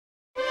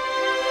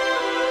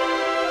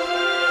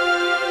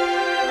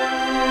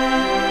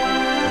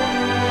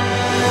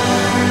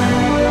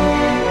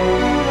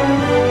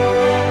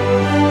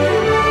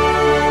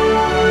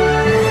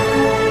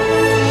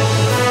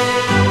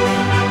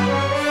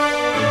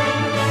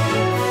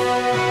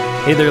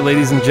Hey there,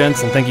 ladies and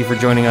gents, and thank you for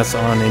joining us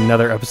on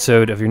another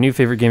episode of your new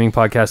favorite gaming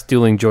podcast,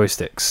 Dueling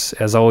Joysticks.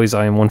 As always,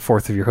 I am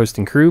one-fourth of your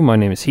hosting crew. My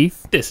name is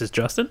Heath. This is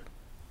Justin.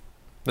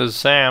 This is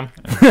Sam.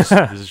 This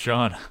is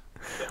Sean.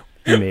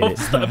 You made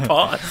What's it. that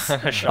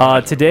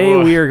pause? Today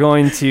we are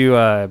going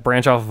to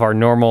branch off of our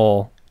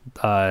normal,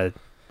 we don't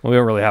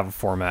really have a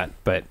format,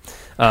 but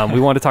we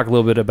want to talk a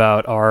little bit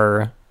about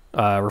our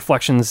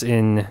reflections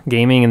in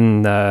gaming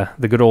in the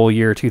good old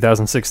year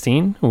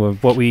 2016,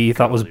 what we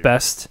thought was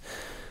best,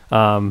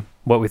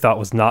 what we thought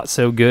was not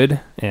so good,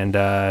 and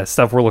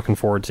stuff we're looking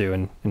forward to,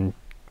 and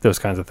those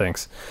kinds of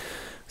things.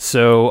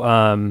 So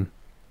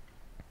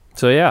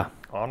yeah.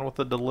 On with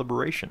the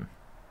deliberation.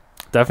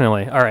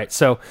 Definitely. All right,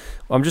 so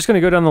I'm just going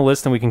to go down the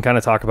list, and we can kind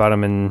of talk about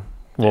them, and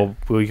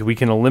we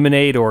can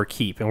eliminate or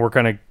keep, and we're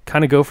going to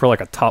kind of go for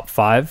like a top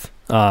 5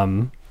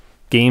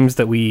 games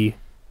that we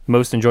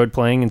most enjoyed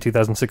playing in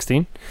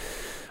 2016.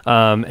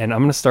 And I'm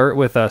going to start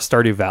with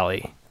Stardew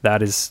Valley.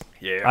 That is,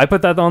 Yeah. I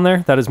put that on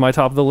there. That is my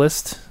top of the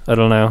list. I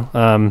don't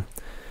know.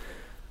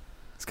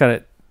 It's kind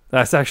of,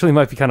 that's actually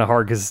might be kind of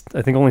hard because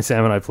I think only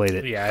Sam and I played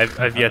it. Yeah,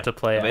 I've yet to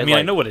play it. I mean,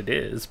 I know what it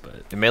is,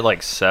 but It made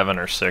like 7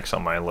 or 6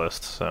 on my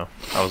list, so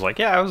I was like,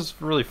 yeah, it was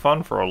really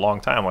fun for a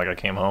long time. Like, I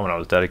came home and I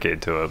was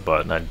dedicated to it,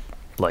 but I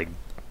like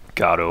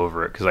got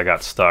over it because I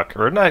got stuck.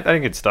 Or not, I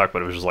didn't get stuck,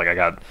 but it was just like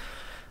I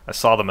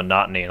saw the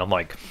monotony and I'm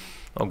like,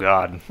 oh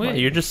god. well, yeah,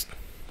 Like, you're just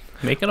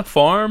making a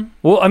farm.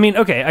 Well, I mean,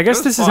 okay, I guess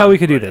was this is fun, how we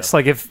could do but this.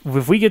 Like, if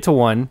we get to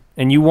 1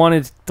 and you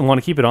want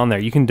to keep it on there,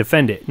 you can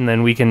defend it, and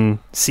then we can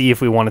see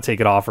if we want to take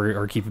it off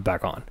or keep it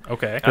back on.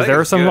 Okay. Because think there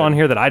are it's some good. on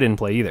here that I didn't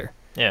play either.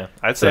 yeah,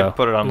 I'd say So-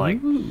 put it on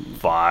like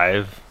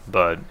 5,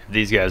 but if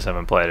these guys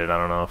haven't played it, I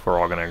don't know if we're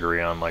all going to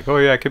agree on like, oh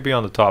yeah, it could be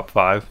on the top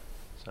 5.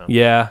 So.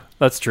 Yeah,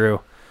 that's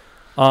true.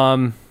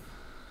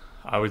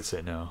 I would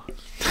say no.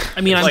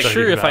 I mean, I'm like-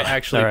 sure if I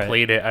actually All right.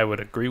 played it, I would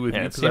agree with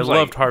Yeah, you it because I seems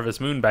loved like- Harvest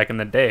Moon back in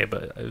the day,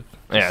 but I've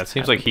Yeah, it just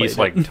seems like haven't he's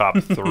played like top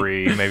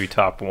 3, maybe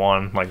top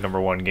 1, like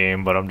number 1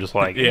 game, but I'm just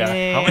like, Yeah.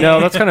 eh. No,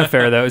 that's kind of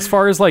fair though. As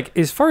far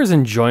as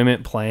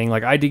enjoyment playing,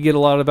 like I did get a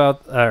lot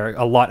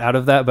out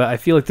of that, but I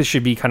feel like this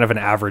should be kind of an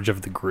average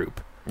of the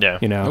group. Yeah.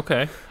 You know.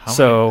 Okay.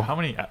 How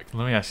many? Let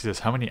me ask you this: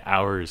 how many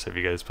hours have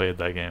you guys played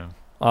that game?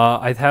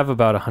 I have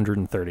about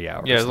 130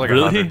 hours. Yeah, it's like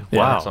Really? 100.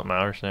 Wow. Something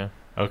hours, yeah.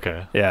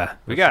 Okay. Yeah,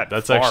 We got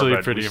That's far, actually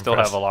but pretty we still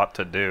impressive. have a lot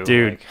to do.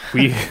 dude, Like,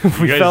 we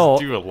You guys fell.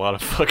 do a lot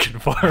of fucking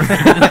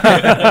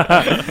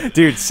farming.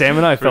 Dude, Sam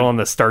and I fell in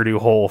the Stardew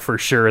hole for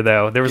sure,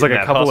 though. There was like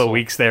Getting a that couple of hustle.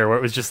 weeks there where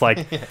it was just like,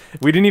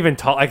 we didn't even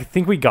talk. I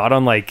think we got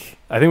on I think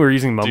we were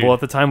using Mumble Dude. at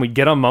the time. We'd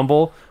get on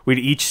Mumble, we'd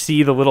each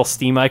see the little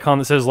Steam icon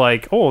that says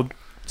like, oh,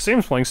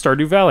 Sam's playing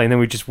Stardew Valley, and then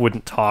we just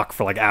wouldn't talk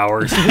for like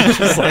hours.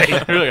 Just like,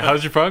 You're like,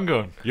 how's your farm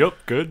going? Yep,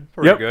 good.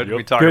 pretty Yep. good. Yep.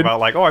 We talk Good.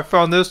 about like, oh, I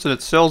found this and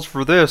it sells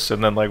for this,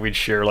 and then like we'd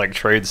share like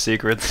trade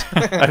secrets.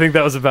 I think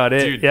that was about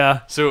it. Dude.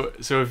 Yeah. So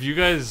if you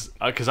guys,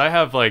 because I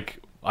have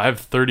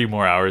 30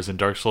 more hours in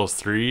Dark Souls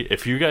 3.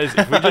 If we just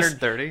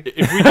 130.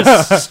 if we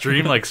just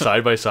stream like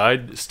side by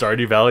side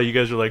Stardew Valley, you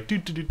guys are like do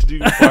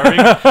farming,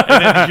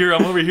 and then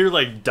I'm over here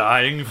like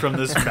dying from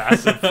this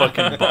massive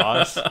fucking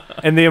boss.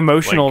 And the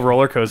emotional Like-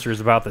 roller coaster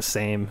is about the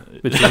same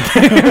between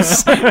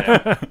games.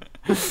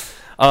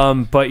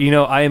 But you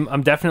know,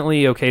 I'm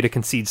definitely okay to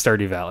concede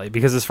Stardew Valley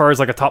because as far as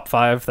like a top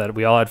 5 that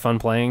we all had fun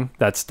playing,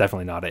 that's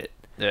definitely not it.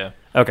 Yeah.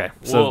 Okay,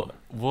 so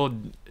Well,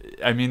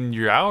 I mean,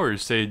 your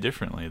hours say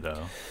differently though.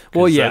 'Cause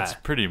Well, yeah. that's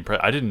pretty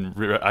impressive.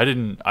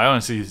 I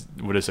honestly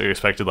would have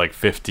expected like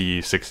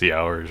 50, 60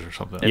 hours or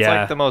something. It's Yeah.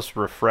 like the most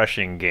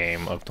refreshing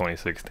game of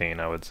 2016,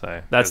 I would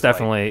say. that's 'Cause, like,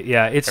 definitely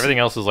it's everything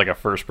else is like a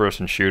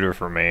first-person shooter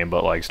for me,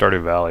 but like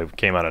Stardew Valley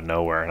came out of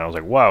nowhere, and I was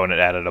like, wow! And it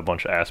added a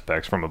bunch of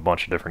aspects from a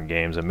bunch of different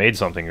games and made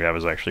something that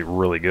was actually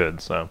really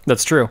good. So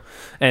that's true,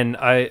 and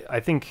I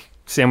think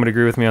Sam would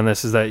agree with me on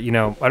this. Is that you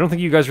know I don't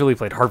think you guys really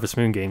played Harvest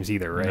Moon games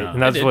either, right? No.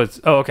 And that's I did. what's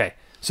okay.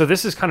 So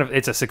this is kind of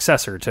it's a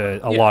successor to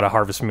a lot of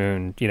Harvest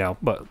Moon, you know,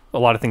 but a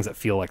lot of things that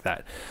feel like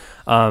that.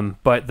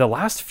 But the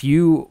last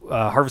few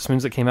Harvest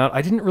Moons that came out,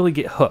 I didn't really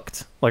get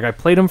hooked. Like I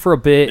played them for a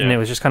bit, and Yeah. it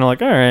was just kind of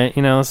like, all right,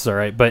 you know, this is all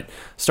right. But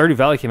Stardew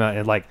Valley came out,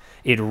 and like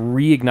it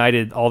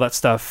reignited all that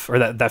stuff or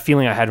that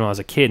feeling I had when I was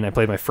a kid, and I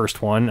played my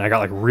first one, and I got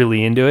like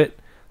really into it.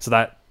 So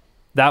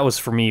that was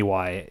for me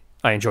why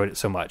I enjoyed it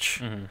so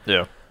much.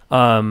 yeah,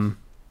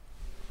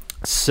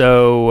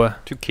 So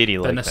too kiddie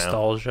the like now.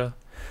 nostalgia.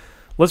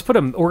 we're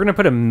gonna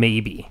put a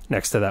maybe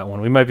next to that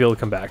one. We might be able to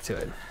come back to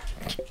it.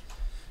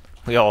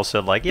 We all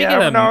said like, Make yeah,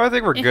 it a- no, I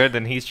think we're good.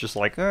 And he's just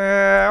like,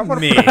 I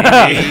want to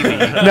Maybe.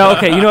 No,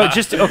 okay, you know what?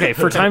 Just okay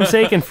for time's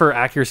sake and for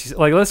accuracy.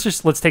 Like let's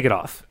take it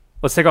off.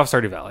 Let's take off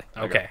Stardew Valley.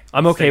 Okay.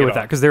 I'm Let's okay take it with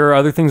that off. because there are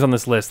other things on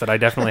this list that I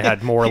definitely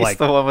had more He's like.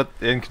 the one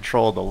in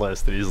control of the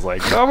list, and he's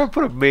like, no, I'm gonna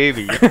put a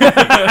maybe.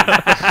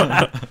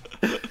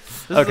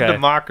 This is Okay. a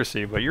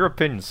democracy, but your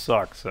opinions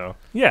suck. So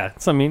Yeah,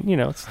 it's, I mean, you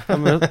know,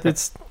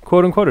 it's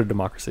quote unquote a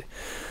democracy.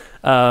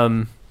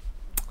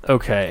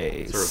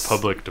 Okay. It's a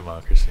republic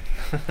democracy.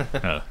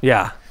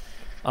 Yeah.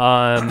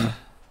 All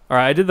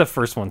right, I did the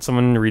first one.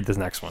 Someone read this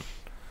next one.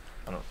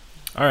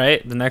 All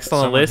right, the next on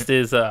the Someone list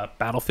is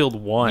Battlefield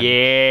 1.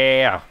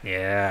 Yeah.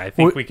 Yeah, I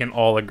think What- we can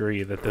all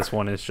agree that this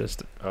one is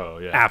just Oh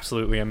yeah.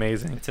 absolutely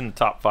amazing. It's in the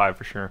top 5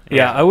 for sure.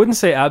 Yeah, I wouldn't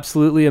say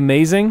absolutely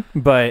amazing,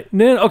 but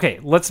no, okay,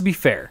 let's be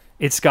fair.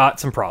 It's got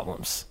some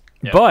problems.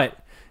 Yeah. But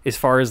as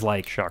far as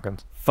like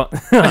Shotguns. fun,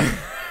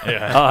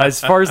 Yeah. as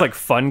far as like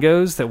fun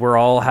goes, that we're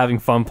all having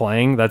fun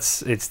playing,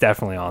 it's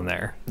definitely on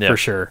there Yeah. for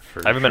sure.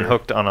 I haven't been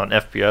hooked on an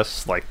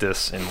FPS like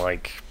this in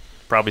like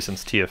probably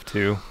since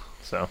TF2.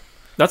 So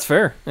That's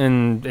fair,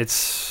 and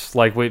it's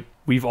like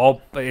we've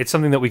all. It's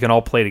something that we can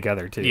all play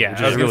together too. Yeah, which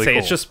I was is gonna really say cool.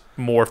 it's just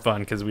more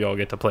fun because we all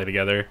get to play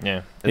together.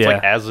 yeah, it's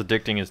like Yeah. as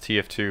addicting as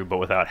TF2, but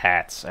without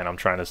hats. And I'm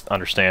trying to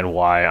understand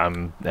why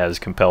I'm as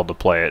compelled to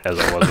play it as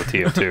I was with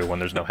TF2 when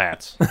there's no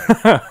hats.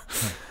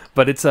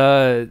 But it's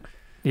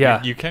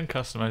yeah, You can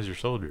customize your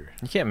soldier.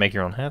 You can't make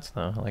your own hats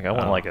though. Like I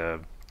want Oh. like a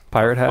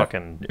pirate hat.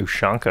 fucking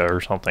Ushanka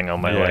or something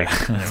on my Yeah. leg.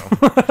 You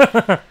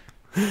know?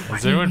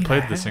 Has anyone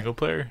played the single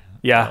player?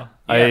 Yeah,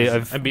 Yeah,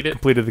 I've I beat it.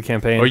 completed the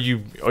campaign. Oh, you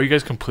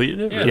guys completed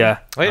it? Yeah. Yeah,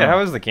 Oh yeah, how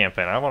is the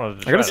campaign? I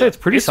wanted to. I gotta say it's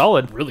pretty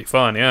solid. Really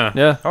fun, yeah.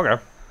 Yeah, okay.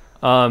 it's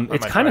might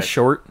kind try of it.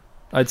 short,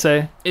 I'd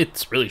say.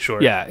 It's really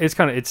short. Yeah, it's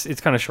kind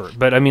of short,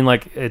 but I mean,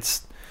 like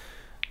it's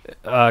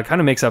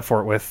kind of makes up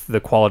for it with the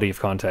quality of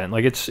content.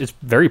 Like it's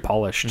very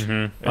polished.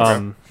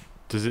 Mm-hmm.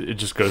 Does it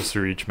just goes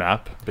through each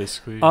map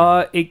basically?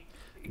 It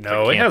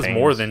No, Like it has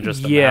more campaigns. than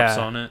just the Yeah. maps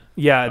on it.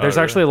 yeah, there's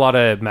really? actually a lot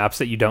of maps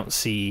that you don't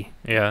see.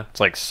 Yeah. It's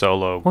like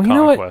solo Well, you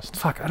know what? conquest.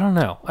 Fuck, I don't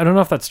know. I don't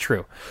know if that's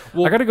true.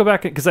 Well- I got to go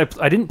back because I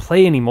didn't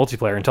play any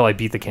multiplayer until I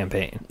beat the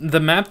campaign.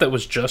 The map that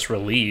was just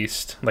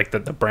released, like the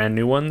brand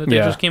new one that they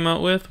Yeah. just came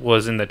out with,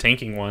 was in the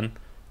tanking one.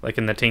 Like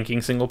in the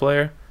tanking single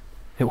player.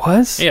 It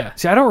was? Yeah.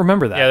 See, I don't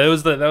remember that. Yeah, that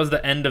was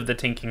the end of the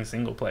tanking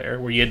single player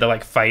where you had to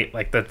like fight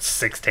like the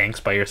 6 tanks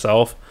by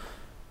yourself.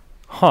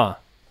 Huh.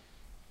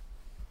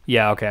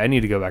 Yeah, okay. I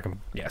need to go back and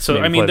Yeah, so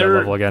maybe I mean play that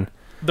level again.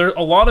 there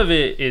a lot of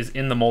it is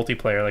in the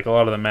multiplayer, like a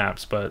lot of the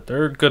maps, but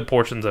there are good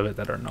portions of it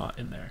that are not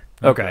in there.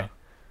 Okay.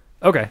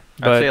 Okay. I'd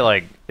But say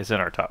like it's in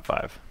our top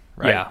 5.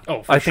 Right? yeah.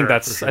 Oh, for I think sure,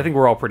 that's for sure. I think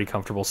we're all pretty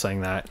comfortable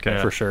saying that Okay.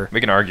 for sure.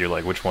 We can argue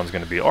like which one's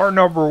going to be our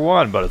number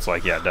 1, but it's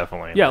like yeah,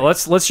 definitely. Yeah,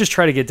 like, let's just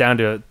try to get down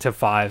to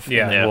 5.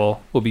 Yeah. and Yeah.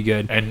 we'll be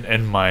good.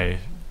 and my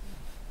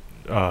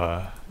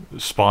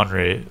spawn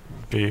rate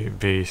be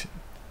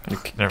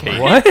never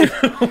mind.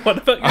 What? What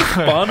about your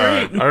spawn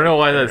I rate? don't know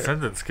why that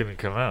sentence couldn't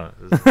come out.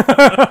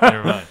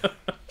 Never mind.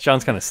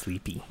 Sean's kind of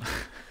sleepy.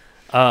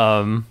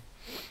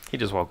 he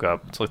just woke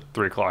up. It's like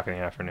 3 o'clock in the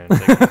afternoon.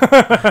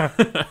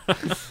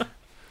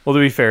 Well, to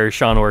be fair,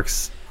 Sean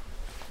works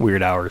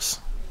weird hours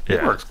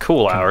It works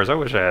cool hours. I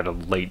wish I had a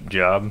late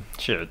job.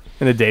 Shit.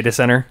 in a data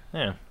center,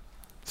 Yeah.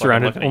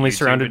 surrounded looking at only YouTube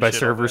surrounded and by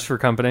shit all servers day. for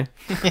company.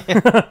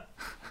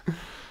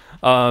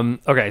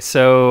 Okay,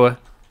 so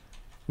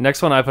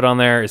next one I put on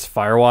there is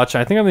Firewatch.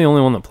 I think I'm the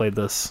only one that played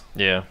this.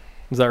 Yeah.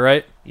 Is that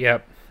right?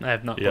 Yep, I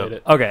have not Yep. played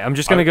it. Okay, I'm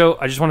just gonna go.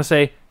 I just want to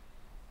say,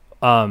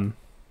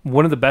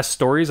 one of the best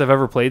stories I've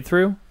ever played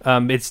through.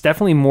 It's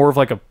definitely more of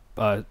like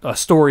a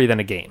story than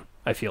a game.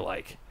 I feel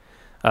like,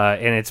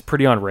 and it's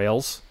pretty on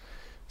rails.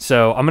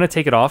 So I'm gonna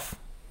take it off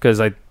because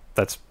I'm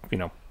the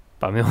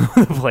only one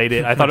that played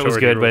it. I thought it was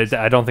good, Majority but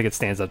I don't think it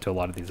stands up to a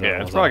lot of these. other Yeah,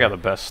 it's ones probably out got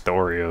the best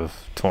story of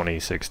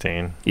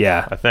 2016.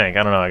 Yeah, I think.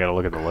 I don't know. I got to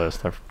look at the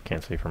list. I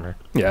can't see from here.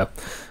 yeah.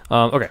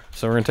 Okay,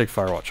 so we're gonna take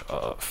Firewatch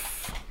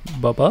off.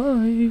 Bye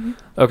bye.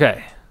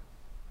 Okay,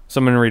 so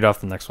I'm gonna read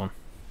off the next one.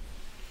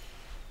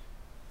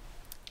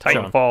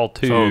 Titanfall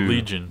 2. So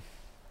Legion.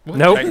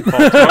 Nope.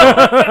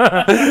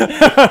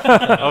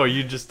 Oh,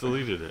 you just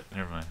deleted it.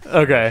 Never mind.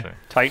 Okay.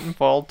 Sorry.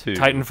 Titanfall 2.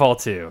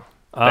 Titanfall 2.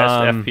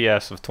 Best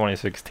FPS of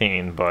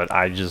 2016, but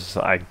I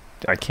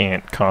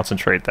can't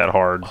concentrate that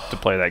hard to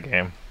play that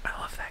game. I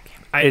love that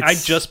game. I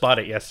It's- just bought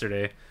it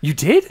yesterday. You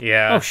did?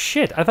 Yeah. Oh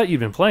shit! I thought you'd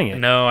been playing it.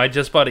 No, I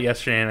just bought it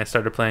yesterday and I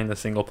started playing the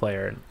single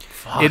player. And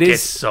fuck, It is-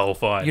 it's so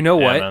fun. You know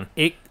Yeah, what?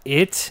 man.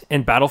 It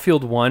and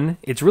Battlefield 1.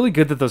 It's really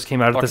good that those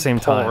came out at the Fucking same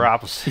time. polar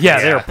opposites. Yeah,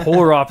 they're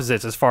polar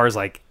opposites as far as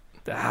like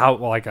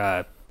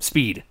how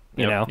speed.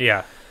 You Yep.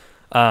 Yeah.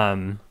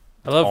 know.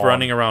 I love On.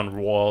 running around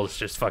walls,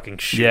 just fucking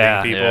shooting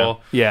Yeah.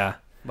 people. Yeah.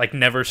 Like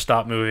never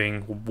stop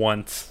moving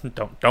once.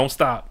 Don't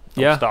stop.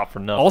 Don't Yeah. stop for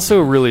nothing.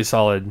 Also, really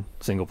solid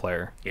single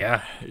player.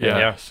 Yeah. Yeah.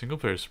 Yeah. Single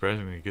player is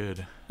surprisingly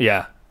good.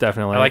 Yeah,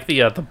 definitely. I like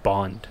the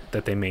bond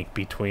that they make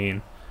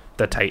between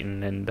the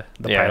Titan and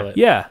the Yeah. pilot.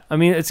 Yeah, I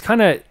mean, it's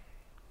kind of.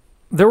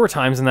 There were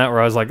times in that where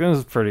I was like, "This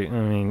is pretty." I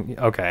mean,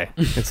 okay,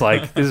 it's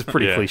like this is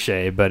pretty Yeah.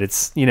 cliche, but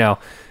it's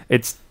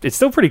it's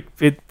still pretty.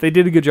 They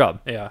did a good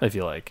job. Yeah. I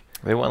feel like.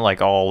 They went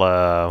like all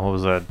what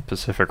was that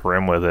Pacific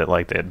Rim with it?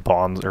 Like they had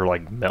bonds or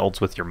like melds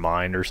with your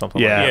mind or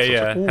something. Yeah. like Yeah, that. So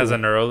yeah. it's like, Has a ooh.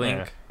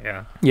 Neuralink.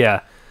 Yeah. Yeah.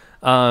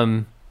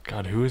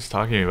 God, who was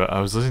talking about?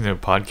 I was listening to a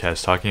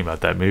podcast talking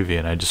about that movie,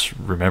 and I just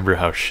remember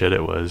how shit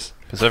it was.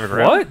 Pacific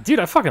Rim. What, dude?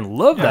 I fucking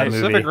love Yeah, that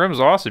movie. Pacific Rim's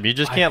awesome. You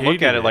just I can't look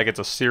hated at it it. like it's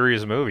a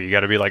serious movie. You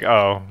got to be like,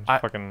 oh, I-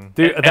 fucking.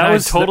 Dude, And that I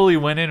was totally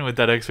went in with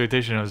that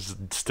expectation. I was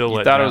still You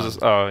let thought down. it was.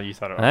 Oh, you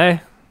thought it was.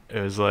 Hey,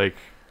 It was like,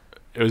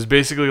 it was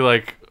basically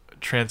like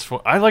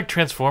I like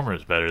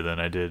Transformers better than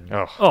I did.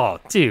 Oh, Oh,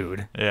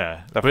 dude.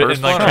 Yeah, The but first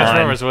and, like one?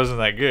 Transformers wasn't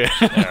that good.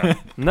 yeah.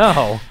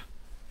 No.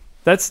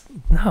 That's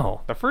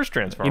no. The first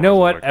Transformers. You know was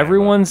what? okay,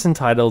 Everyone's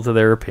entitled to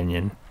their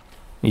opinion,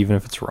 even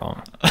if it's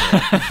wrong.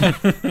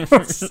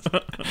 There's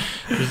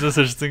no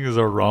such thing as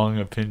a wrong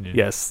opinion.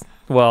 Yes.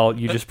 Well,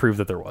 you just proved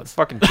that there was.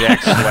 but fucking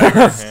Jack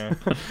Swagger.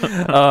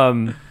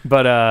 Yeah.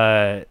 But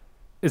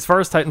as far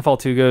as Titanfall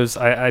 2 goes,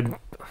 I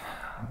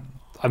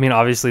mean,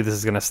 obviously this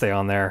is going to stay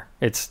on there.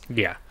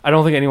 Yeah. I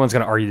don't think anyone's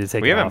going to argue to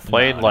take We it haven't off.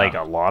 played No, like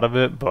no. a lot of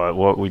it, but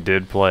what we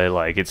did play,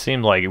 like it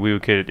seemed like we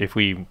could, if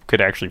we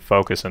could actually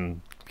focus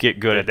and get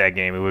good at that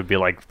game, it would be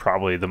like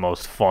probably the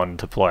most fun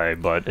to play.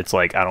 But it's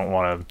like I don't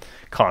want to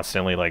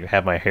constantly like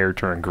have my hair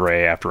turn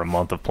gray after a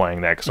month of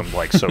playing that because I'm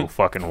like so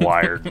fucking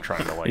wired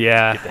trying to like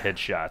Yeah. get the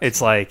headshots.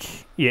 It's like,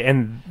 yeah,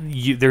 and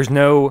there's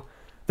no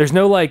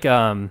like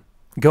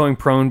going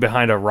prone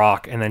behind a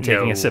rock and then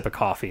taking No. a sip of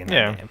coffee in that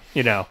Yeah. game.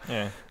 You know.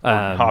 yeah. Or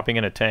Um, hopping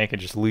in a tank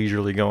and just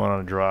leisurely going on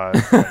a drive.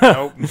 Like,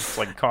 nope, it's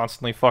like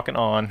constantly fucking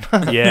on.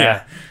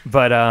 Yeah.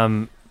 But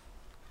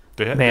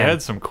They Man.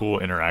 had some cool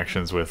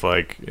interactions with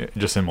like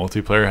just in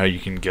multiplayer how you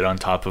can get on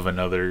top of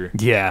another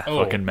yeah.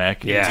 Oh, fucking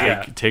mech. and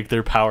yeah. take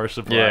their power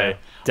supply. Yeah, Oh, here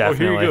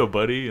definitely. you go,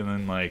 buddy, and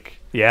then like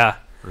Yeah.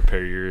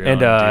 repair your And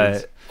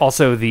dudes.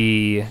 also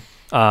the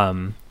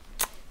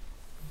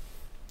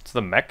It's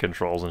the mech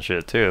controls and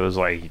shit too. It was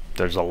like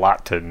there's a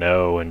lot to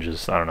know and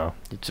just I don't know.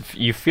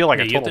 You feel like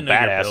Yeah, a you have total to know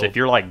your badass build. if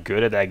you're like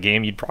good at that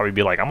game. You'd probably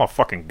be like, I'm a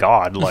fucking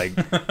god. Like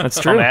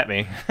that's come true. at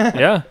me.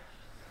 Yeah.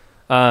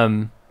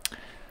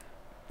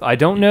 I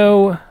don't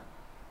know.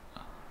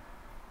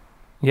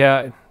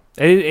 Yeah,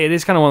 it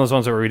is kind of one of those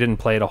ones where we didn't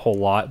play it a whole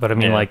lot, but I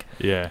mean, Yeah. like,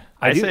 yeah.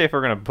 I do- say if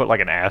we're gonna put like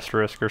an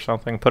asterisk or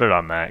something, put it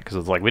on that because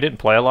it's like we didn't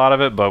play a lot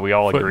of it, but we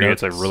all agree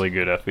it's a Footnotes. really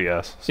good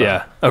FPS. So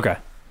yeah, okay,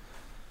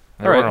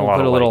 there all right, weren't we'll lot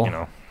put a of, like, little you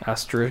know,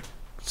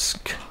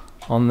 asterisk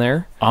on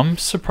there. I'm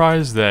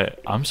surprised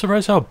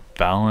how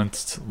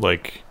balanced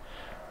like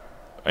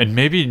and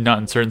maybe not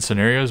in certain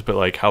scenarios, but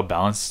like how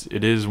balanced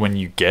it is when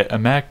you get a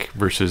mech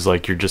versus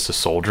like you're just a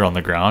soldier on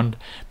the ground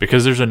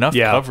because there's enough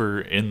Yeah.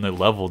 cover in the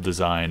level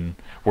design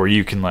where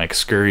you can like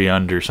scurry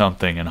under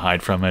something and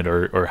hide from it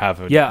or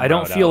have a Yeah, I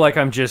don't route feel out. like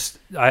I'm just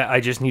I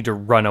just need to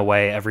run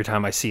away every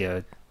time I see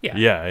a Yeah.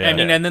 Yeah, yeah. I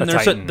mean, and then A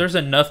there's Titan. there's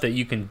enough that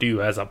you can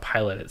do as a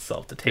pilot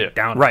itself to take Yeah.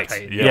 down Right. a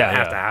Titan. Yeah, You don't yeah.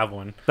 have to have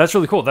one. That's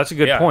really cool. That's a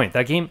good Yeah. point.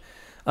 That game,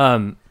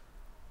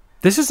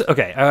 this is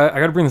okay. I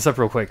got to bring this up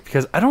real quick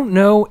because I don't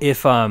know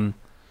if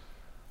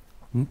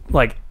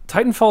like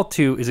Titanfall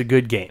 2 is a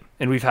good game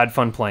and we've had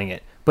fun playing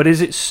it, but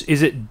is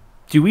it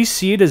do we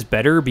see it as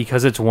better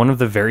because it's one of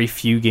the very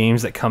few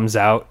games that comes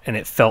out and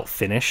it felt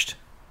finished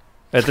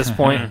at this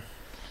point?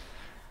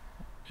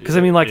 Because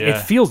I mean, like, it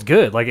Yeah. feels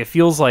good. Like, it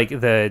feels like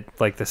the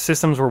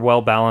systems were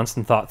well balanced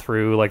and thought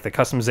through. Like, the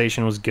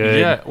customization was good.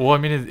 Yeah, well, I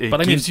mean, it But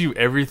I gives you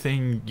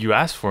everything you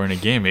ask for in a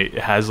game. It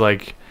has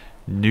like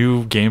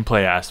new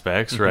gameplay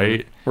aspects,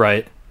 right?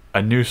 Right.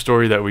 A new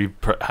story that we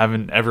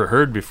haven't ever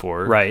heard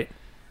before, Right.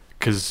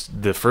 Because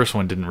the first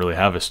one didn't really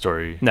have a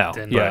story. No.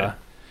 Didn't. Yeah.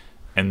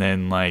 And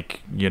then, like,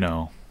 you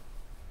know,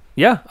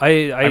 Yeah.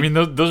 I I mean,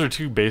 those are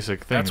two basic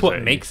things. That's what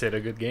that- makes it a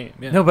good game.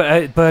 Yeah. no,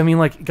 but I mean,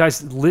 like,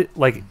 guys,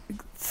 like,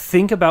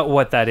 think about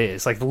what that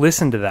is. Like,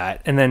 listen to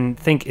that, and then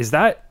think: does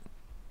that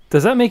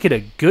make it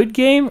a good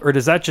game, or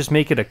does that just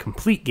make it a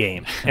complete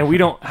game? And we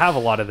don't have a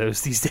lot of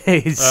those these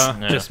days.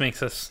 Yeah. Just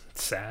makes us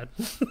sad.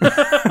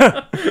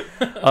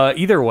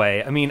 Either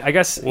way, I mean, I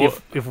guess Well-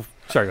 if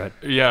sorry, go ahead.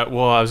 Yeah,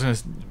 well, I was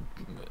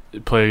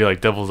gonna play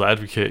like devil's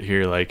advocate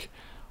here. Like,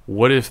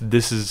 what if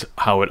this is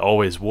how it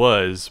always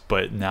was,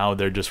 but now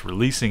they're just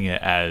releasing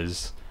it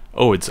as,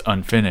 oh, it's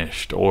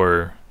unfinished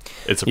or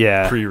it's a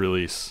Yeah.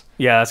 pre-release.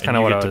 Yeah, that's And kind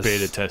of you what get I to was.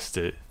 beta test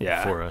it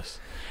Yeah. for us,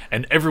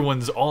 and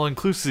everyone's all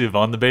inclusive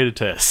on the beta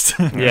test.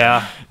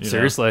 Yeah, You know?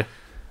 seriously.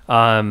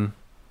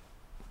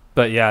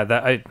 But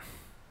yeah,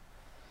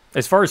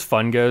 as far as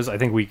fun goes, I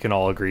think we can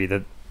all agree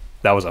that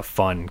that was a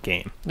fun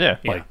game. Yeah.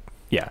 Like,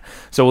 yeah.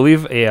 So we'll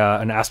leave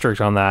an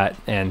asterisk on that,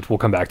 and we'll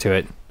come back to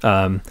it.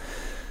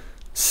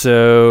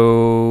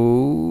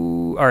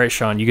 So, all right,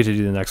 Sean, you get to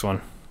do the next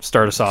one.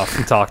 Start us off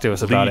and talk to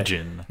us about it.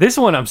 Legion. This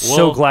one I'm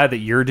so Well- glad that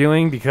you're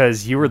doing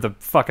because you were the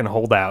fucking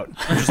holdout.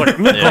 I'm just like,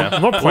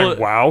 I'm not playing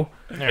WoW.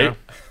 Yeah.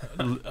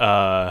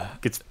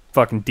 Gets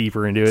fucking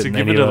deeper into it To than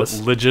give any it of a us.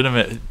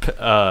 legitimate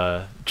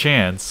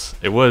chance,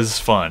 it was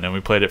fun, and we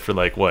played it for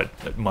like what,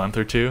 a month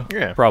or two.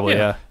 Yeah. Probably,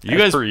 Yeah. yeah. You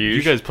As guys, per you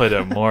usual. guys played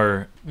it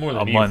more More a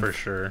than you month for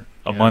sure.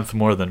 a Yeah. month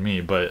more than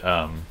me, but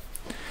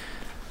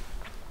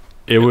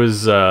it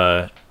was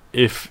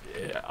if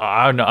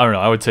I don't know,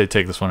 I would say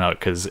take this one out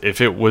because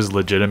if it was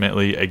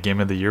legitimately a game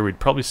of the year, we'd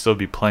probably still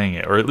be playing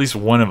it, or at least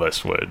one of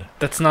us would.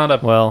 That's not a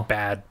Well,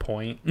 bad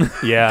point.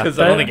 yeah. Because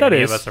I don't think that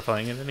any is. of us are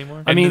playing it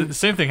anymore. I And mean- the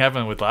same thing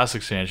happened with last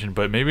expansion,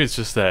 but maybe it's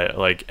just that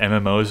like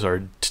MMOs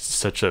are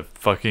such a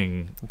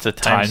fucking It's a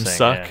time sink,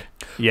 suck. yeah.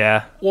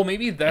 Yeah. Well,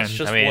 maybe that's And,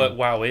 just I mean- what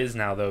WoW is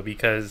now, though,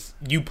 because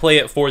you play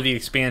it for the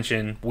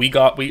expansion. We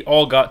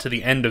all got to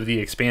the end of the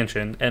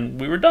expansion, and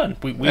we were done.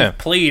 We've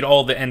played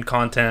all the end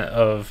content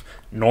of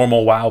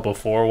normal WoW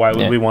before. Why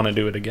would we want to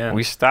do it again?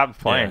 We stopped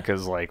playing Yeah.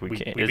 because like we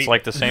can't. we It's beat-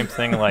 like the same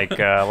thing like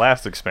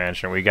last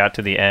expansion. We got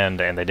to the end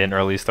and they didn't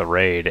release the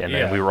raid, and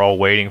Yeah. then we were all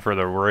waiting for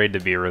the raid to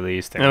be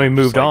released. And we were just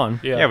moved like- on.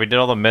 Yeah. we did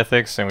all the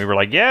mythics, and we were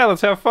like, yeah,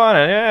 let's have fun,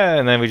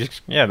 and then we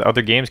just the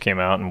other games came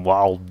out, and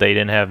while they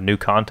didn't have new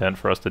content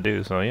for us to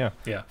do, so yeah.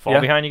 fall Yeah.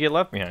 behind, you get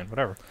left behind,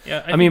 whatever.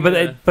 Yeah. I mean,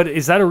 think, but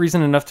is that a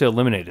reason enough to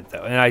eliminate it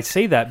though? And I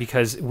say that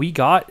because we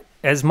got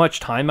as much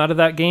time out of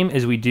that game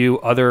as we do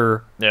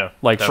other Yeah,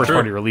 like that's first true.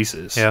 party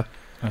releases. Yeah.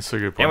 That's a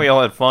good point. And we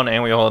all had fun,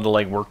 and we all had to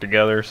like work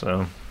together.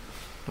 So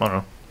I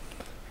don't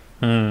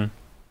know.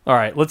 All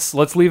right, let's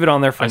leave it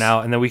on there for I s-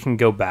 now, and then we can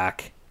go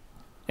back,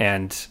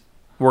 and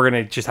we're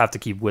gonna just have to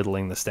keep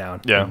whittling this down.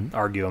 Yeah. and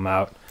argue them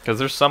out. Because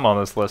there's some on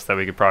this list that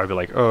we could probably be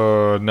like,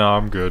 oh no,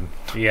 I'm good.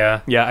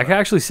 Yeah. Yeah, I can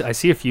actually I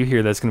see a few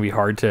here that's gonna be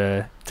hard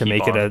to Keep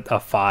make on. it a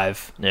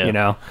 5. Yeah. You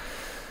know.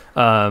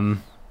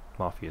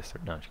 Mafia,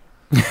 no, just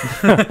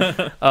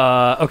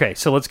Okay,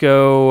 so let's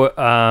go.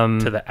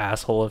 To the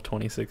asshole of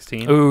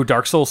 2016. Ooh,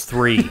 Dark Souls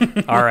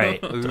 3. All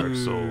right, Dark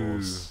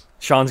Souls.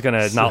 Sean's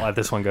gonna not let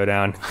this one go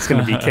down. It's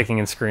gonna be kicking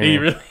and He screaming.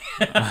 really,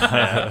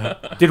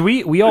 Did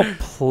we all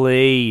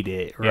played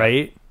it,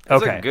 right?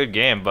 It's Okay. a good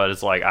game, but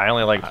it's like I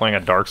only like playing a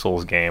Dark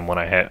Souls game when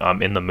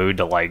I'm in the mood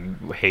to like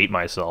hate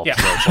myself. Yeah.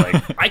 So it's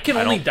like I can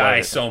I only don't play die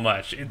it. so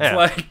much. It's Yeah.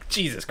 like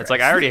Jesus Christ. it's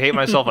like I already hate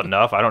myself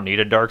enough. I don't need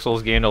a Dark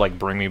Souls game to like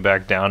bring me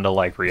back down to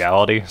like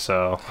reality.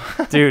 So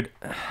Dude,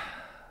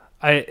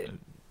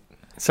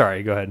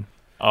 sorry, go ahead.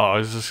 Oh, I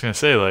was just gonna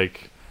say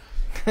like,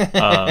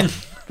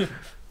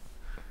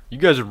 you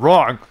guys are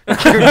wrong.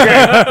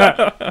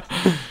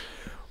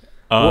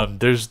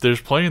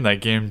 there's plenty in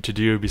that game to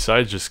do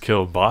besides just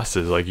kill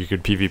bosses. Like you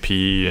could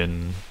PvP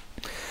and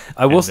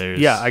I will. And there's-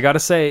 Yeah, I gotta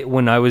say,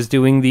 when I was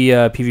doing the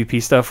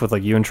PvP stuff with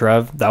like you and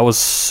Trev, that was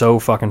so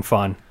fucking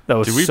fun. That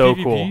was Did we so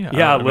PvP? cool. I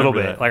Yeah, a don't little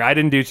remember bit. that. Like I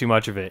didn't do too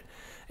much of it,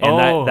 and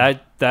Oh.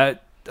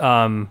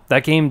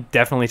 that game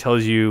definitely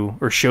tells you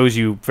or shows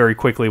you very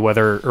quickly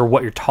whether or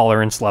what your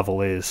tolerance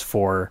level is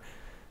for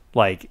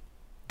like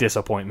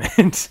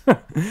disappointment. yeah,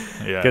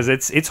 Because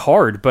it's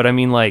hard, but I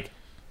mean like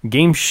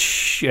games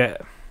should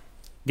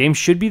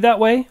be that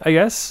way. I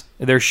guess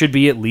there should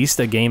be at least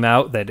a game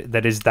out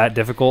that is that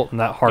difficult and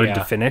that hard to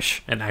Yeah.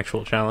 finish. an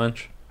actual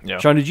challenge. Yeah.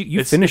 Sean, did you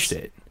It's- finished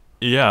it's- it?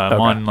 yeah. I'm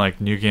Okay. on like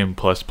New Game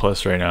Plus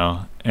right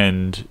now,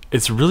 and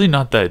it's really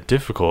not that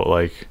difficult.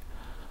 Like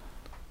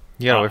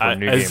You gotta wait for I- a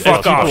new as- game. as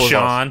Fuck off, people-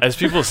 Sean. As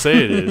people say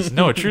it is.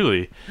 No,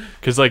 truly.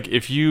 Because, like,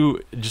 if you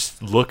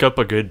just look up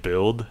a good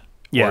build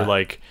Yeah. or,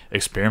 like,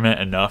 experiment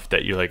enough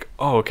that you're like,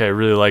 oh, okay, I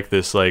really like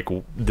this, like,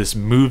 this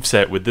move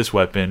set with this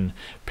weapon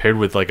paired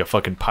with, like, a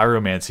fucking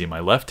pyromancy in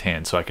my left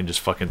hand so I can just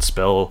fucking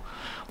spell,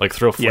 like,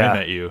 throw flame Yeah.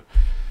 at you.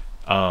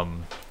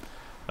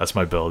 That's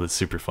my build. It's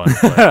super fun.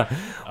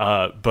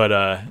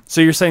 But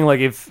So you're saying like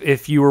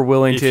if you were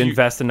willing If to you-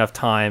 invest enough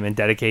time and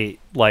dedicate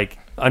like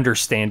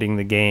understanding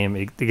the game,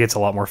 it gets a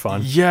lot more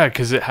fun. yeah,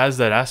 because it has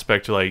that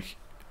aspect like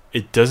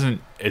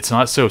it's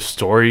not so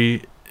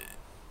story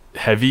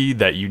heavy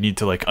that you need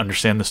to like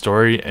understand the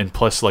story, and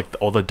plus like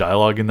all the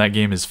dialogue in that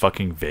game is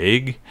fucking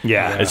vague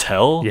Yeah. as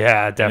hell.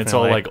 Yeah, definitely. And it's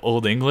all like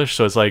old English,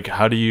 so it's like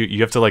how do you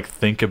have to like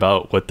think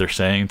about what they're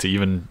saying to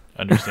even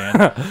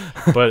understand.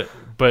 but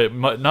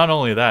not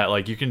only that,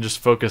 like you can just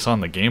focus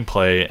on the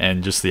gameplay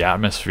and just the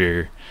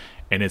atmosphere,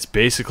 and it's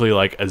basically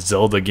like a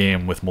Zelda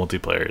game with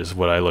multiplayer is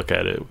what I look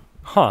at it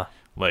Huh.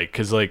 like,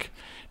 because like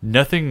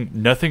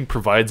nothing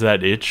provides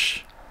that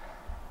itch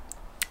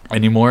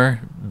anymore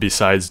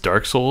besides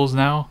Dark Souls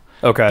now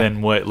Okay.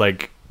 than what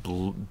like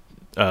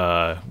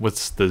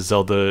what's the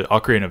Zelda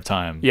Ocarina of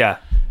Time Yeah.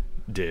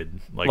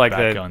 did Like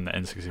back the- on the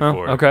N64.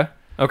 Oh, okay.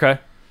 Okay.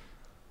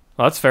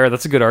 Well, that's fair.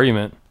 That's a good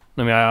argument.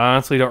 I mean, I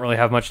honestly don't really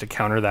have much to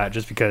counter that,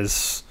 just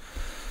because.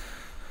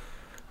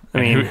 I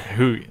And mean,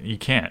 who you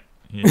can't.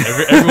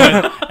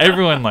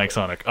 Everyone likes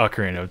on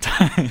Ocarina of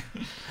Time.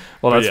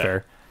 well, that's yeah.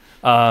 fair.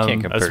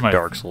 Can't that's compare my-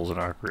 Dark Souls and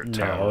Ocarina of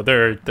No,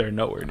 Time. they're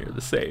nowhere near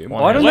the same.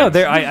 Well, I don't know. What?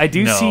 There, I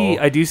do No. see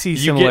You get-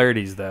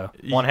 similarities though.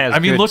 One has I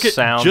mean, good look at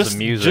sounds just and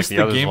music. just the,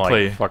 the other's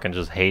gameplay. like fucking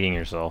just hating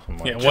yourself. And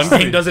like, Yeah, one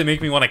game doesn't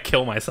make me want to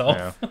kill myself.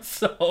 Yeah.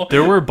 So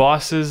There were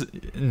bosses.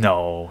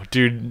 No,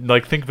 dude.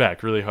 Like, think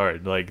back really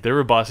hard. Like, there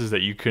were bosses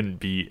that you couldn't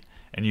beat,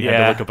 and you had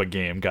Yeah. to look up a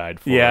game guide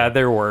for. Yeah,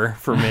 there were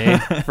for me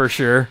for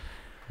sure.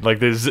 Like,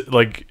 there's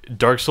like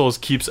Dark Souls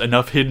keeps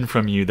enough hidden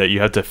from you that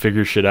you have to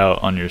figure shit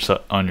out on your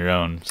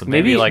own. So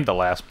maybe Maybe- like the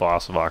last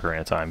boss of Ocarina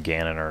of Time,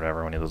 Ganon or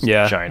whatever, when he had those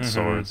Yeah. giant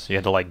swords. You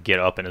had to like get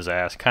up in his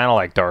ass, kind of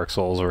like Dark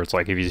Souls, where it's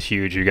like if he's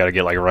huge, you got to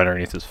get like right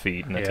underneath his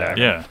feet and Yeah. attack.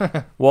 him.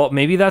 Yeah, Well,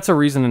 maybe that's a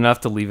reason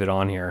enough to leave it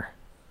on here.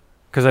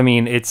 Because I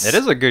mean, It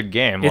is a good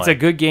game. it's a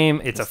good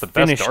game. It's a the best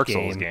finished Dark game.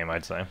 Souls game,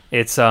 I'd say.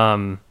 It's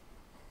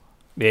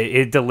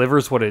it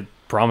delivers what it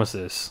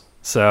promises.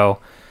 So,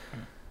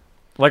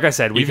 like I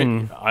said, we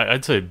even can.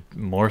 I'd say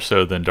more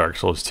so than Dark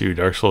Souls 2.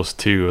 Dark Souls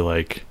 2,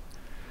 like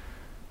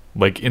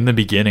like in the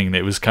beginning,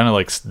 it was kind of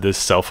like this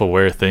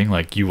self-aware thing,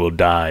 like you will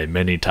die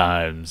many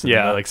times. And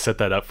Yeah. they, like set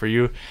that up for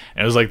you,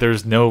 and it was like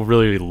there's no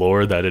really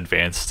lore that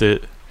advanced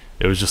it.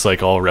 It was just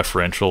like all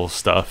referential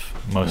stuff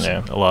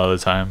a lot of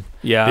the time.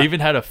 Yeah. They even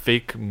had a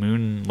fake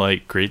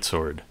moonlight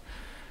greatsword.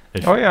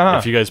 If, Oh, yeah, huh?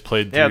 If you guys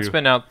played through,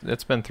 Yeah,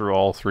 it's been through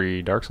all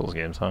 3 Dark Souls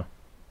games, huh?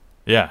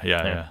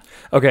 yeah.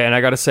 Okay, and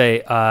I gotta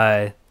say,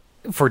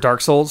 for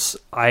Dark Souls,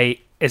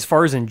 as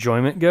far as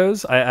enjoyment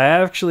goes, I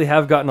actually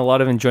have gotten a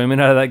lot of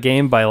enjoyment out of that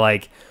game by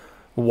like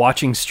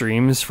watching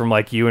streams from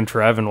like you and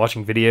Trev and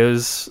watching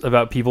videos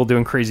about people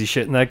doing crazy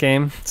shit in that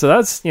game. So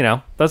that's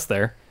that's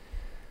there.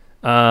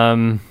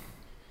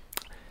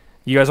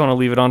 You guys want to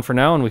leave it on for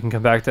now, and we can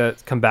come back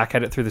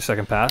at it through the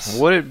second pass.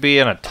 Would it be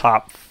in a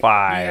top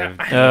 5?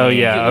 Oh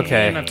yeah,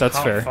 okay, In a that's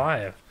top fair.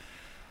 5.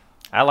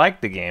 I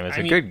like the game. It's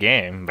a good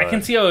game. I But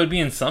can see how it would be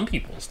in some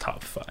people's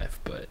top 5,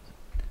 but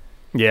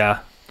Yeah,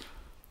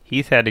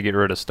 Heath had to get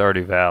rid of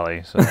Stardew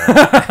Valley, so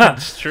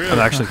it's true. I'm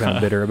actually kind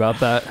of bitter about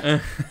that.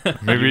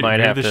 Maybe, You might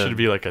maybe have this to- should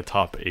be like a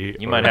top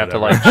 8. you or might have to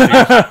whatever.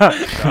 like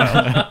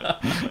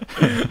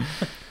choose.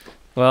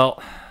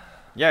 Well,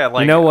 Yeah,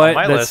 like You know what? on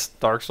my That's- list,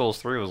 Dark Souls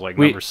 3 was like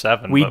We- number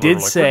 7. we but did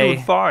were like, say- we're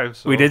doing 5.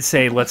 So. we did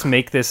say let's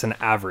make this an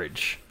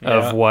average Yeah.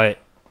 of what,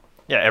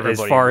 Yeah, as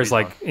everybody. far as agrees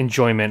like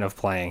enjoyment of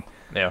playing.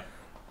 on- yeah.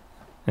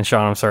 And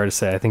Sean, I'm sorry to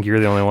say, I think you're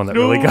the only one that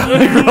really got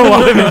a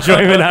lot of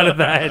enjoyment out of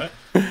that.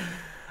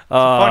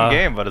 Fun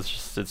game, but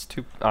it's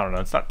too. I don't know.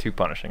 It's not too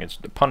punishing. It's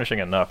punishing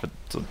enough.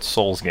 It's a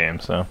Souls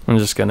game, so I'm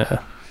just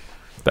gonna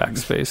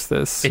backspace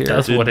this. It here.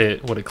 does what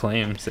it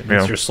claims. It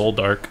makes Yeah. your soul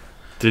dark.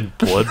 Did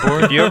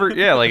Bloodborne? if you ever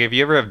if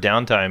you ever have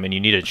downtime and you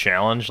need a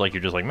challenge, like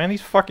you're just like, man,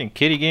 these fucking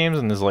kiddie games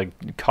and this like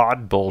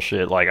COD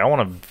bullshit. Like I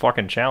want a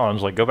fucking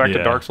challenge. Like go back to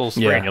Yeah. Dark Souls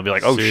 3 Yeah. and you'll be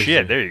like, oh Seriously.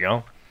 shit, there you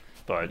go.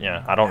 But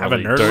yeah, I don't Have a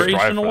really nerd strive rage in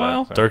a for that,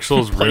 while? so. Dark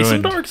Souls Play some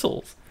ruined. Dark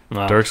Souls.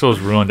 Wow. Dark Souls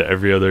ruined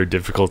every other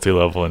difficulty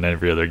level in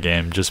every other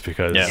game just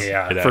because.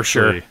 Yeah. it for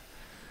sure. actually-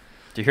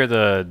 Did you hear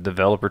the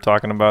developer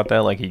talking about that?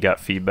 Like he got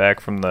feedback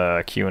from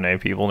the Q&A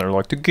people, and they were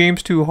like, "The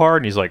game's too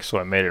hard." And he's like, "So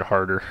I made it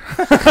harder."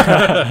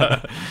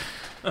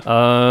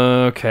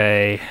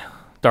 Okay,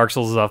 Dark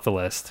Souls is off the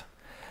list.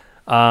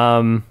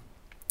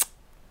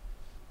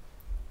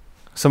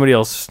 Somebody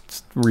else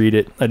read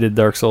it. I did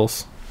Dark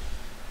Souls.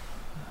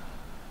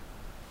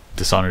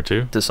 Dishonored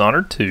 2?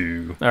 Dishonored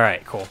 2. All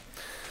right, cool.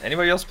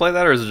 Anybody else play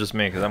that, or is it just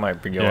me? Because I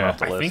might be going Yeah. off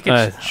the I list. think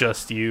it's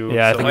just you.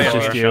 yeah, I think Oh, it's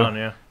yeah, just you. Sean,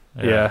 yeah.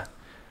 Yeah.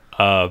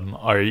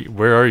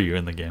 Where are you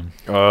in the game?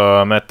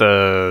 I'm at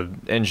the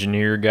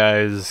engineer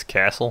guy's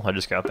castle. I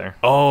just got there.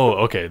 Oh,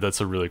 okay,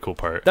 that's a really cool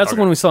part. That's the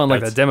one we saw in like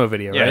the That's- demo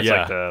video, Yeah, right? it's Yeah.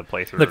 like the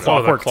playthrough. The of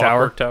it.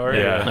 Clockwork Tower.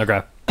 Yeah.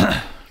 Okay.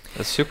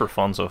 It's super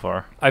fun so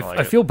far.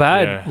 I feel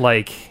bad Yeah.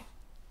 like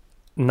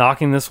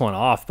knocking this one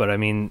off, but I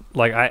mean,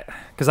 like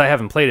because I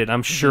haven't played it.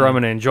 I'm sure I'm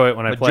going to enjoy it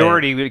when I play it.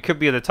 Majority, it could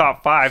be in the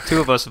top 5. 2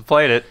 of us have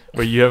played it.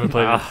 But you haven't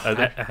played it Ah,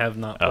 either? I have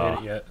not played Oh.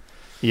 it yet.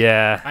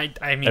 Yeah. I mean,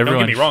 don't Everyone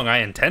get me sh- wrong. I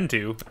intend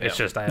to. It's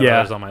just I have Yeah.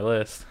 others on my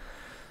list.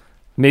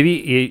 Maybe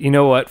you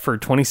know what, for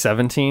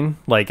 2017,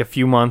 like a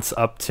few months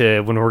up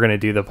to when we're going to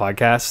do the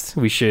podcast,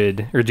 we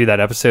should or do that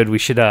episode, we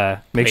should make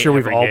Play sure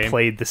we've every all game.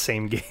 played the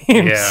same games.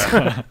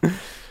 Yeah.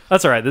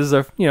 That's all right. This is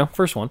our,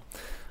 first one.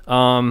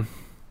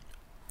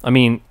 I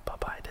mean,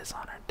 Bye-bye,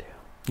 Dishonored 2.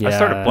 yeah. I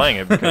started playing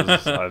it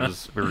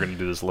because we were going to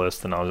do this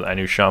list, and I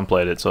knew Sean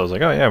played it, so I was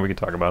like, oh yeah, we could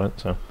talk about it.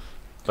 So,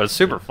 but it's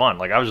super fun.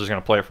 Like I was just going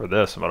to play it for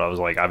this, but I was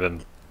like, I've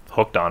been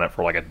hooked on it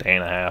for like a day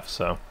and a half.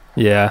 So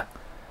Yeah.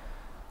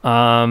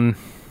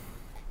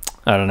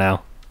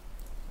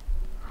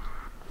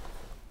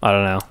 I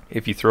don't know.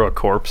 if you throw a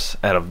corpse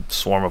at a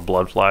swarm of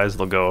blood flies,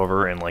 they'll go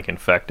over and like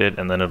infect it,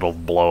 and then it'll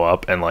blow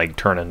up and like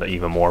turn into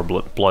even more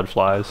blood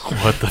flies.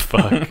 What the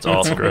fuck? It's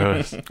all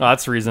gross. Oh,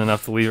 that's reason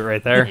enough to leave it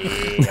right there.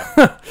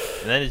 Yeah.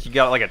 And then you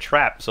got like a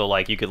trap, so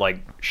like you could like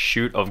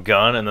shoot a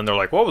gun, and then they're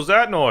like, "What was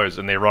that noise?"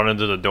 And they run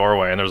into the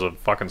doorway, and there's a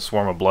fucking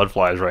swarm of blood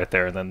flies right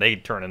there, and then they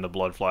turn into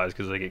blood flies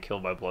because they get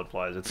killed by blood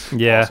flies. It's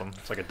Yeah. awesome.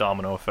 It's like a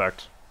domino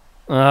effect.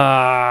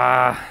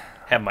 Man,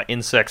 Have my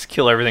insects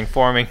kill everything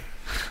for me.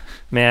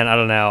 I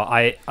don't know.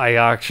 I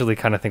actually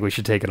kind of think we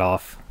should take it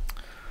off.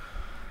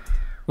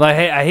 Like,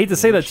 hey, I hate to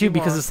say that too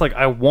because it's like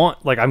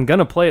I'm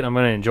gonna play it. I'm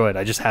gonna enjoy it.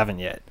 I just haven't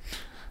yet.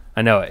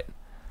 I know it.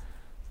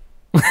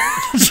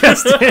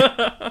 Just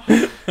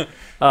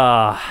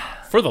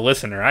For the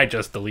listener, I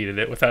just deleted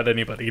it without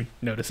anybody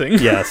noticing.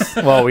 yes.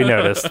 Well, we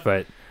noticed,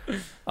 but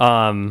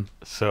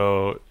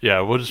So,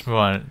 yeah, we'll just move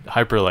on.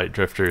 Hyperlight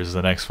Drifter is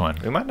the next one.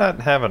 We might not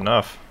have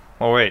enough.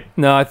 Oh wait,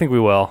 no, I think we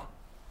will.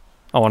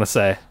 I want to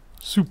say,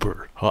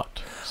 Super hot.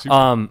 Super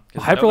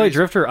Hyperlight nobody's-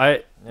 Drifter.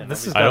 Yeah,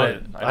 This is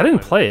nobody's- I didn't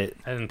play it.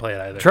 I didn't play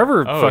it either.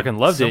 Trevor Oh, fucking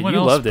loved it. someone You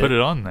else loved put it. it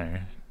on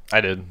there. I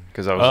did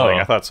because I was Oh.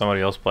 like, I thought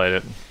somebody else played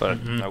it,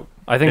 but nope.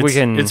 I think we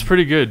can. It's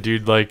pretty good,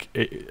 dude. Like,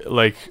 It's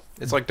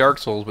like Dark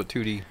Souls but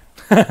 2D.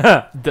 well,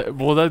 that Kind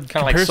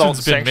of like comparison's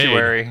Salt been made.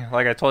 Sanctuary.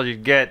 Like I told you,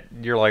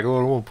 you're like, oh, I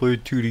don't want to play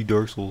 2D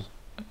Dark Souls.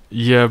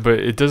 Yeah, but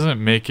it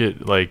doesn't make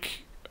it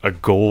like a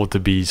goal to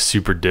be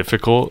super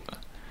difficult.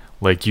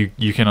 Like you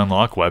can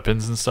unlock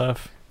weapons and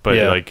stuff, but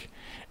Yeah. like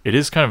it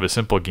is kind of a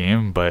simple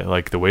game, but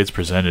like the way it's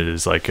presented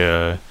is like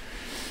a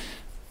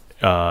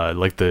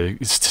like the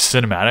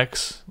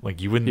cinematics,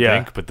 like you wouldn't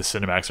think, but the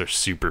cinematics are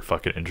super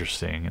fucking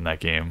interesting in that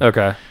game.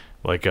 Okay.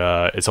 Like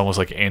it's almost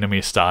like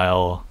anime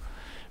style,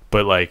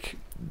 but like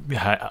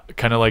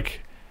kind of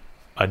like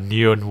a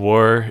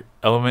neo-noir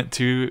element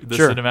to the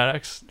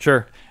cinematics.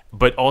 Sure.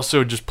 But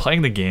also just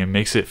playing the game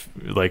makes it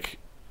like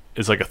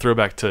it's like a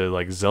throwback to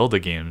like Zelda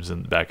games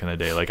back in the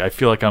day. Like I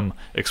feel like I'm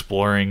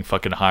exploring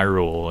fucking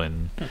Hyrule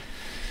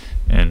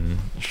and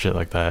shit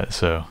like that.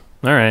 So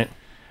all right.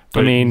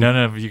 But I mean, none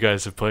of you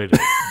guys have played it.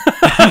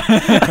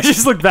 I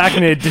just looked back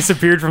and it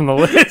disappeared from the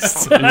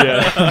list. But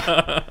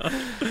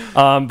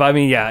I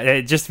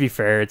mean, just to be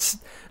fair, it's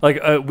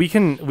like we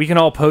can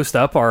all post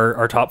up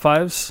our top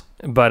fives,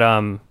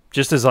 but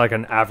just as like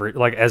an average,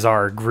 like as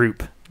our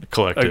group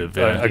collective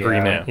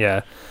agreement.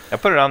 Yeah. I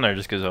put it on there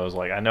just because I was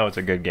like, I know it's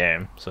a good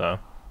game. So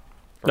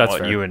from That's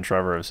what fair. you and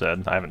Trevor have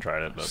said, I haven't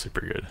tried it, but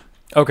super good.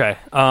 Okay.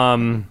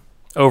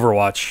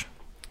 Overwatch.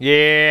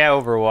 yeah,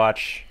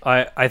 Overwatch.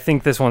 I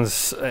think this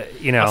one's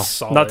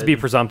not to be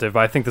presumptive, but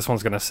I think this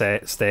one's gonna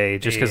stay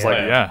just because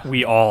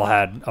we all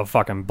had a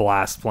fucking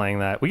blast playing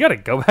that. We got to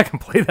go back and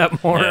play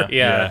that more.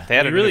 Yeah. They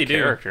had We a really new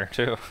do. character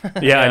too. I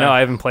know. I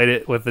haven't played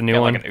it with the new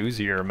Got one. like an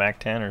Uzi or a Mac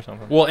 10 or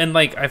something. Well, and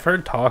like I've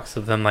heard talks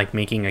of them like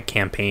making a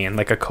campaign,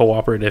 like a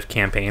cooperative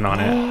campaign on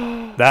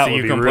it. That So would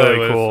you be can really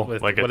play cool.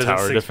 with Like a what is it,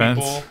 tower 6 defense?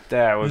 people?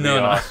 That would be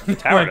awesome.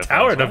 Tower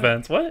defense,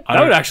 defense. What?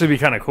 That would actually be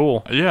kind of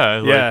cool.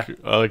 Yeah,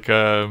 like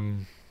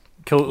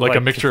Kill, like a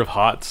mixture of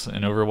HOTS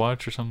and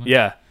Overwatch or something.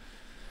 Yeah.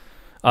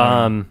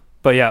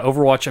 But yeah,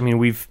 Overwatch. I mean,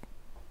 we've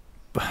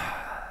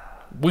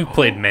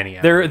played many.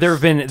 there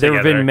have been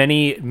together.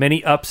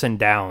 many ups and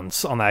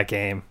downs on that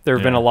game. There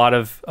have been a lot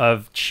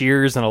of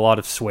cheers and a lot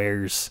of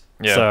swears.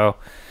 Yeah. So,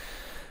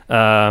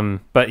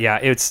 but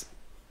yeah,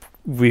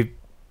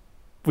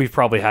 we've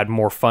probably had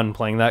more fun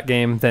playing that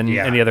game than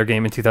any other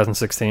game in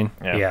 2016.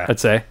 Yeah. I'd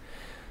say.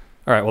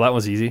 All right. Well, that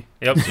was easy.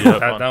 Yep.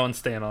 that one's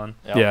staying on.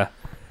 Yep. Yeah.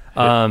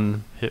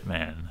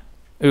 Hitman.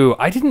 Ooh,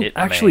 I didn't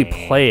actually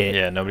play it.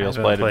 Yeah, nobody else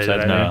I played haven't it played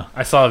besides it me. either.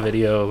 I saw a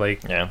video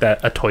that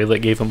a toilet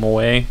gave him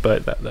away,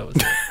 but that was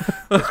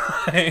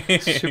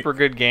it. Super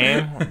good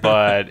game,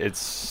 but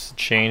it's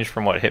changed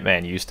from what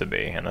Hitman used to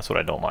be, and that's what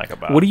I don't like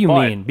about it. What do you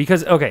But mean?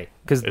 Because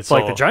It's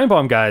like all- the Giant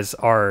Bomb guys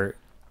are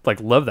like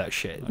love that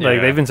shit. Like Yeah.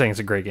 they've been saying it's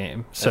a great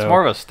game. So It's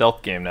more of a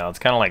stealth game now. It's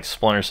kind of like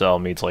Splinter Cell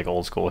meets like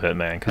old school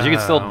Hitman, because you can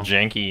still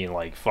janky and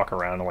like fuck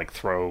around and like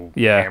throw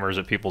hammers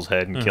at people's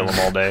head and kill them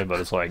all day,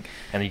 but it's like,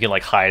 and you can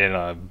like hide in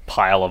a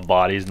pile of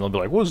bodies and they'll be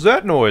like, "What's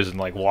that noise?" and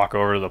like walk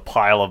over to the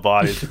pile of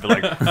bodies and be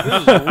like, "This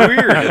is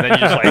weird," and then you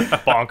just like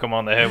bonk them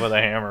on the head with a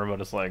hammer. But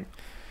it's like,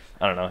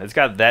 I don't know. It's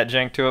got that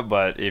jank to it,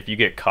 but if you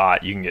get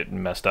caught, you can get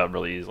messed up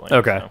really easily.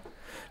 Okay. So.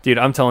 Dude,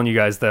 I'm telling you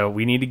guys though,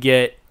 we need to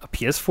get a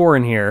PS4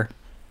 in here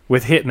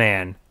with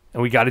Hitman,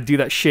 and we got to do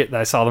that shit that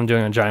I saw them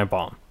doing on Giant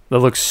Bomb. That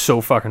looks so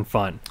fucking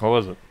fun. What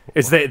was it?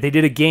 It's they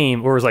did a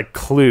game where it was like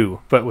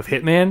Clue, but with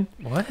Hitman.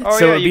 What? Oh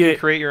So yeah, it'd you be can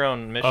create your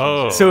own missions.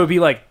 Oh. So it'd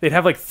be like they'd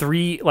have like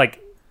three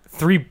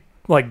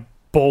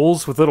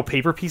bowls with little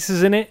paper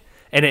pieces in it,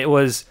 and it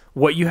was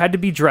what you had to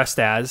be dressed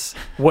as,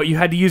 what you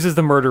had to use as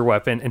the murder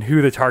weapon, and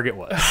who the target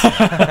was.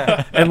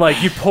 And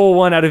like you pull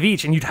one out of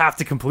each, and you'd have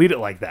to complete it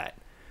like that.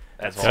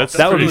 That's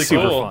That would be really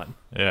super cool. fun.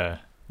 Yeah.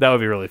 That would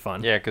be really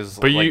fun. yeah, because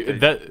But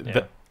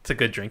that It's a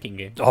good drinking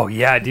game. Oh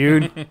yeah,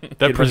 dude. that Get a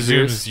bunch of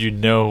presumes beers. you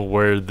know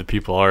where the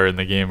people are in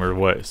the game or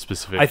what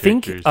specific I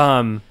think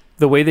characters.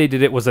 the way they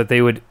did it was that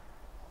they would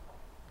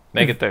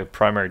make it the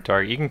primary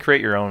target. You can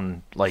create your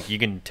own, like you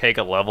can take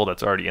a level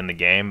that's already in the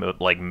game, but,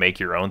 like make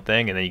your own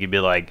thing, and then you could be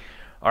like,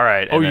 all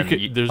right, and Oh, you then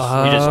could- you there's-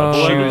 just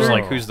Oh. choose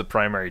like who's the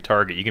primary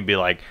target. You can be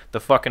like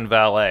the fucking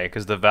valet,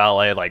 because the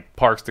valet like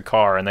parks the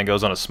car and then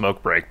goes on a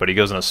smoke break, but he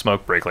goes on a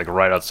smoke break like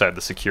right outside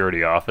the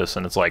security office,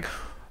 and it's like,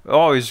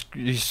 oh, he's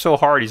so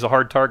hard. He's a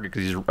hard target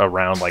because he's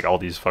around like all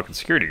these fucking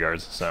security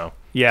guards. So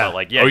yeah. but,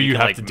 like yeah, Oh, you you can,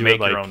 have like, to do make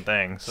it, like, your own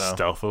thing. So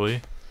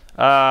stealthily.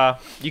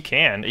 you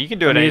can do I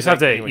it. mean, you just have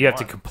to anything you have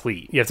to want.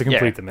 complete. You have to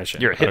complete the mission.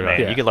 You're a hitman.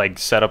 Yeah. You could like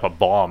set up a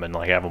bomb and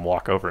like have him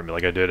walk over and be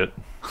like, "I did it."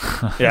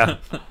 Yeah.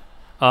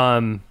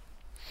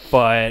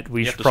 But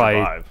we You should have to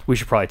probably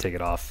survive. take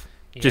it off.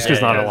 Just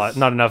because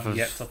not enough of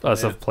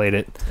us have played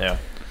it. Yeah.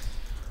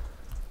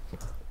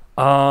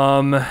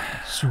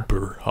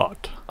 Super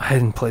hot. I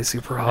didn't play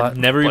Super Hot.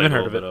 Never Played even a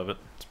heard little of it.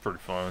 bit It's pretty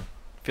fun.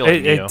 I feel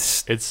like Neo.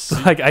 It's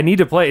like I need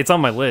to play. It's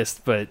on my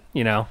list, but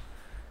you know,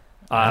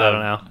 I don't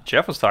know.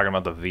 Jeff was talking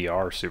about the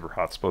VR Super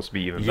Hot. It's supposed to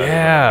be even better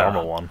Yeah. than the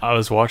normal one. I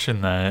was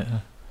watching that.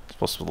 It's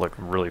supposed to look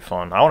really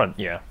fun. I want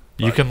to. Yeah.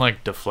 You can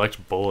like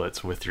deflect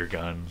bullets with your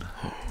gun.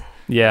 It's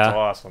Yeah.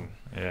 awesome.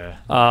 Yeah.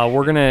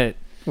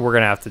 We're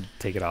gonna have to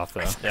take to though.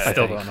 Yeah, I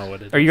still think. don't know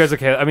what it is. Are you guys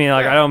okay? I mean,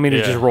 like I don't mean to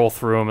Yeah. just roll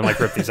through them and like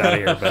rip these out of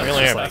here, but We it's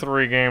only just have like,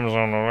 3 games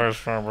on the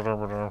list.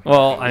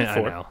 well, I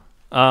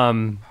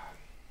know.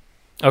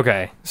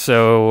 Okay,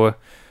 so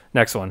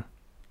next one.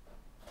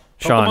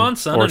 Sean Pokemon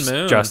Sun or and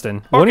Moon.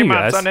 Justin. One of you Pokemon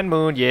guys. Sun and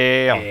Moon.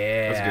 Yeah.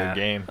 Yeah. That's a good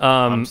game.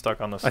 I'm stuck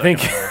on the I second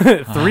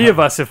think one. 3 of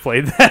us have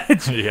played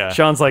that. Yeah.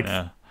 Sean's like,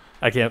 Yeah.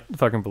 I can't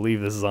fucking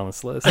believe this is on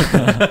this list. This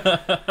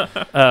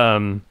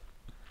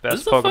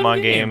Best is a fun Pokemon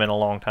game. game in a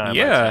long time. I'd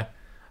Yeah. say.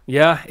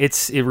 Yeah,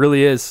 it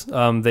really is.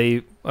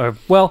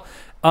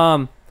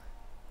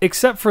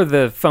 Except for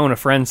the phone a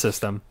friend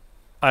system,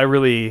 I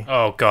really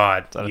Oh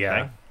God. Is that a Yeah.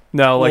 thing?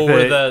 no like Or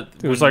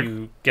it was when like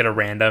you get a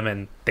random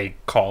and they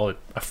call it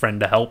a friend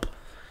to help.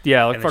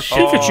 yeah like And fuck the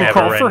shit's Pikachu never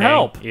call for ending.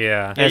 help.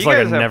 Yeah. Yeah, It's you like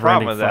a guys have a never-ending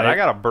problem with that. fight. I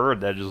got a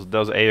bird that just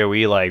does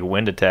AoE like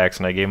wind attacks,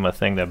 and I gave him a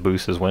thing that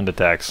boosts his wind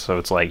attacks. So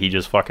it's like he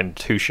just fucking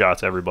two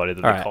shots everybody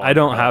that All they right, call. I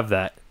don't have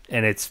that,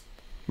 and it's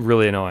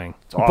really annoying.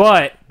 awesome.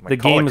 But Like, the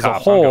call game the as a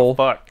cops, I don't give whole,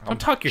 fuck. I'm Don't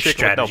talk your chick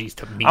with no- strategies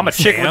to me. I'm a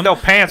chick with Sam. no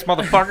pants,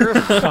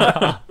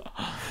 motherfucker.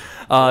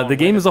 the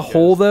game as a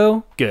whole,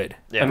 though, good.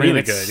 Yeah, really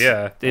it's- good,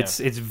 yeah. It's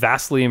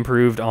vastly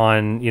improved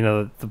on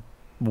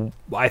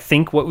I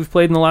think what we've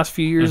played in the last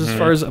few years as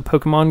far as a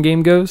Pokemon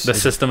game goes. The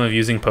system of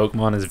using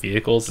Pokemon as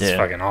vehicles is Yeah.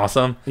 fucking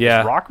awesome.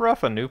 yeah,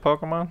 Rockruff, a new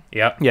Pokemon?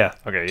 Yep. yeah.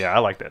 Okay, yeah, I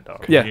like that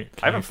dog. Yeah.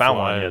 I haven't found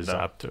one yet, as though.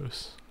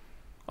 Zapdos.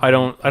 I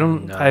haven't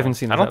No.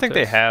 seen. I don't think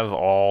they Zapdos. have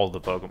all the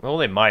Pokemon. Well,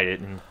 they might.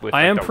 With,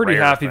 I like, am the pretty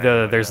rare happy thing,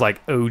 that but there's yeah.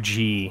 like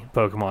OG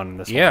Pokemon in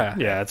this Yeah. one.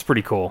 Yeah, it's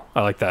pretty cool.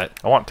 I like that.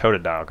 I want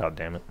Totodile. God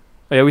damn it.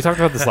 Oh, yeah, we talked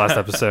about this last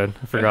episode.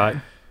 I forgot.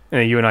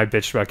 And you and I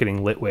bitched about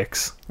getting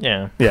Litwicks.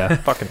 Yeah. Yeah,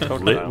 Fucking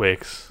Totodile.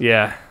 Litwicks.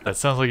 yeah. That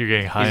sounds like you're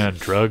getting high He's- on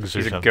drugs or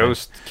He's a something.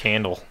 ghost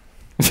candle.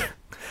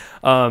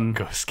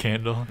 Ghost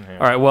candle. Yeah.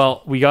 All right.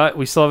 Well, we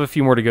still have a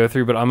few more to go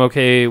through, but I'm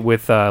okay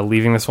with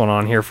leaving this one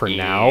on here for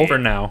now, For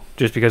now.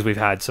 just because we've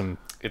had some.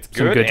 It's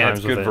Some good, good and times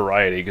it's with good it.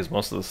 variety because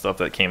most of the stuff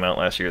that came out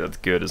last year that's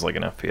good is like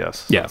an FPS.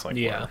 So Yeah. it's like,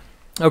 Yeah.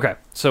 Okay,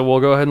 so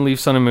we'll go ahead and leave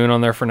Sun and Moon on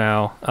there for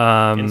now.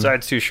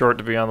 Inside's too short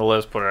to be on the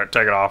list. Put it.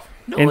 Take it off.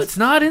 No, In- it's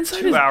not.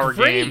 Inside 2 hour is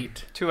great. game.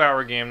 2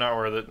 hour game. Not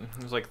worth it.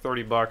 It was like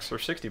 $30 or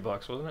 $60,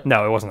 wasn't it?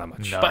 No, it wasn't that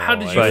much. No, But how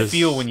did it you was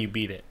feel when you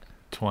beat it?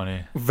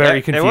 20? Very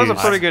It confused. was a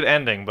pretty good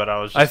ending, but I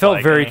was. Just I felt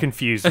like, very eh.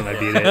 confused when I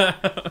beat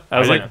it. I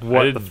was like, didn't-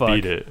 "What I the didn't fuck?"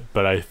 beat it,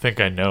 but I think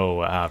I know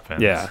what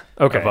happened. Yeah.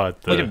 Okay. About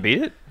You the, didn't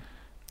beat it?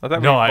 I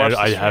thought no, we watched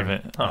the I stream.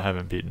 haven't. Huh. I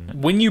haven't beaten it.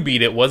 When you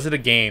beat it, was it a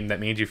game that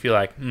made you feel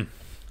like,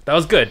 that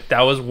was good.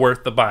 That was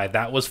worth the buy.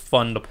 That was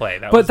fun to play.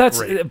 That was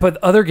great. But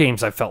other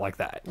games I felt like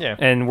that. Yeah.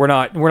 And we're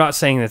not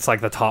saying it's like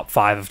the top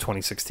 5 of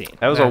 2016.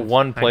 That was Yeah, a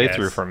one I playthrough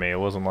guess. for me. It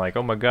wasn't like,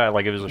 oh my god,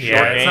 like it was a Yeah,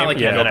 short it's game. not like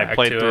you and go then I back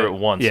played to through it. it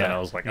once, Yeah. and I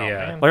was like, oh Yeah.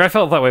 man. Like I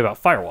felt that way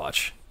about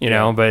Firewatch, you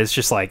know, but it's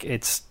just like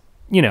it's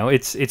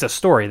a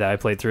story that I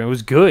played through. It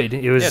was good.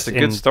 It was Yeah, it's a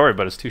good story,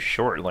 but it's too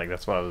short. Like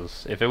that's what I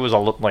was. If it was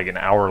like an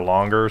hour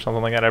longer or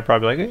something like that, I'd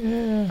probably be like,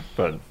 yeah.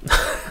 But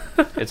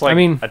it's like I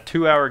mean- a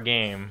 2 hour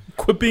game.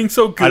 Quit being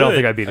so good. I don't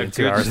think I beat it A in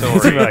 2 good hours. story.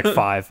 It's maybe like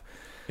 5.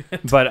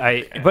 But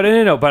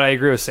I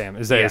agree with Sam.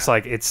 Is that Yeah. it's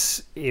like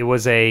it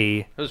was a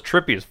It was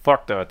trippy as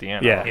fuck though at the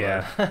end. Yeah.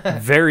 Yeah.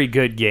 very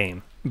good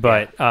game.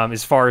 But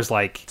as far as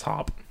like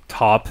Top.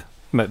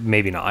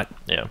 maybe not.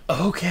 Yeah.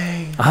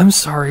 Okay. I'm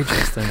sorry,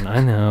 Justin.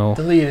 I know.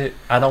 Delete it.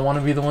 I don't want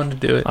to be the one to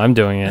do it. I'm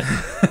doing it.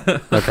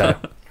 Okay.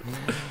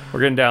 We're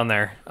getting down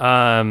there.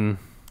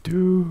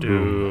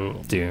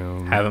 Dude.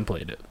 Doom. Haven't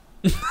played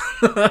it.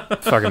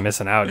 Fucking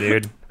missing out,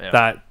 dude.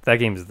 Yeah. That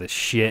game is the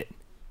shit.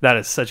 That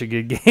is such a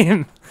good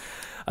game.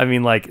 I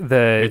mean, like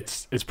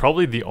It's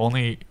probably the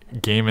only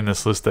game in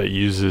this list that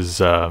uses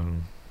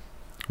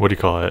what do you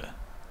call it?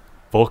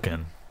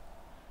 Vulkan.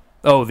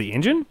 the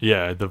engine.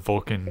 Yeah, the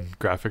Vulkan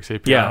graphics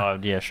API. Yeah.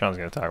 Yeah. Sean's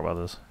gonna talk about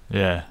this.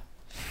 Yeah.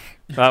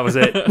 That was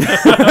it.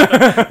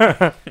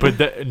 But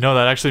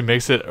that actually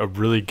makes it a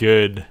really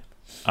good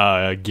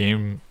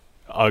game,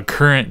 a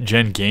current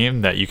gen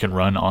game that you can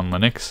run on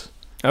Linux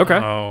Okay.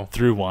 Oh.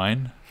 through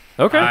Wine.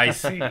 Okay. I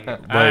see.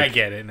 I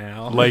get it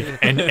now. Like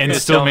and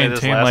was still telling me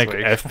this maintain last like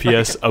week.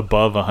 FPS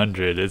above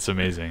 100. It's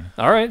amazing.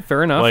 All right.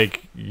 Fair enough.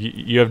 Like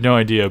you have no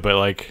idea, but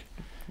like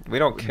We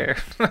don't care.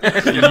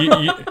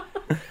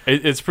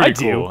 it's pretty I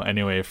do. cool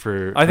anyway. I think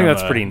from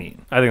that's a- pretty neat.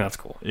 I think that's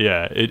cool.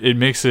 Yeah, it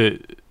makes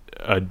it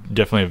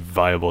definitely a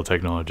viable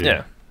technology.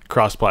 Yeah.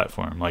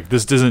 Cross-platform. Like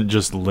this isn't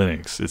just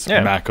Linux. It's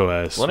Yeah. Mac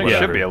OS. Linux whatever.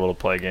 should be able to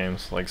play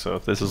games. Like so,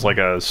 if this is like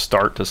a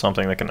start to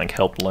something that can like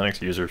help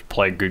Linux users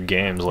play good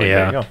games, like Yeah.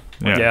 there you go.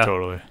 Yeah, Yeah.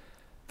 totally.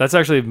 That's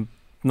actually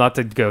not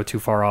to go too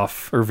far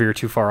off or veer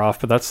too far off,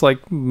 but that's like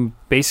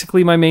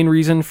basically my main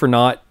reason for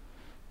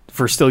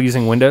still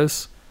using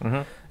Windows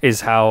Mhm.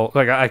 is how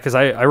like because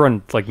I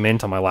run like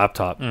Mint on my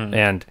laptop,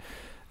 and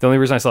the only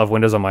reason I still have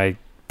Windows on my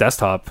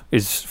desktop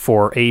is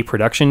for A,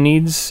 production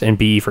needs, and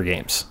B, for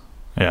games.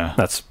 Yeah.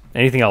 That's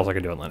anything else I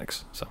can do on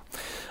Linux. So,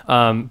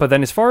 but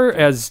then as far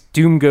as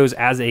Doom goes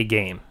as a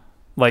game,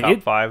 like Top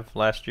it, 5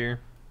 last year.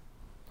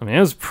 I mean, it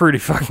was pretty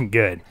fucking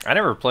good. I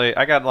never played.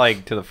 I got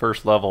like to the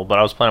first level, but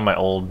I was playing on my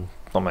old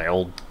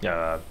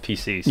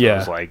PC. So Yeah. it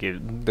was like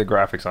the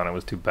graphics on it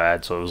was too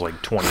bad, so it was like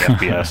 20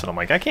 FPS, and I'm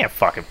like, I can't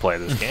fucking play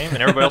this game.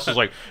 And everybody else was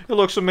like, it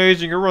looks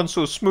amazing. It runs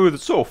so smooth.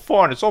 It's so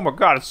fun. It's oh my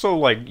god. It's so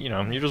like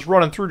you're just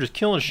running through, just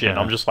killing shit. And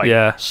I'm just like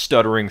Yeah.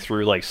 stuttering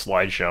through like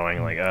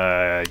slideshowing. Like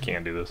I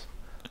can't do this.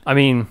 I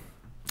mean,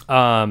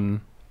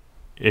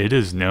 It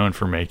is known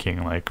for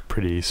making like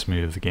pretty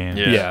smooth games.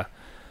 Yeah. yeah.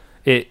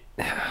 It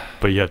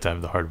but you have to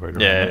have the hardware to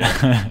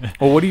Yeah. run it.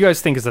 Well, what do you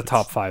guys think is the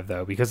top 5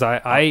 though? Because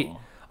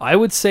I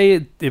would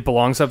say it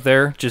belongs up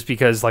there just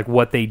because like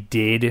what they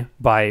did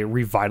by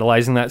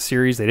revitalizing that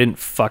series, they didn't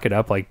fuck it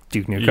up like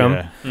Duke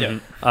Nukem. Yeah.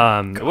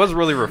 Yeah. It was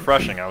really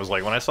refreshing. I was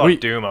like, when I saw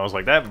Doom, I was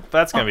like,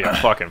 that's gonna be a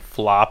fucking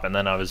flop. And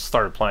then I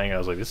started playing. I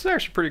was like, this is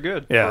actually pretty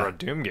good Yeah. for a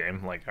Doom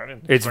game. Like, I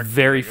didn't. It's expect it to be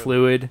very good.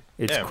 fluid.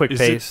 It's Yeah. quick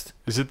paced.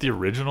 Is it the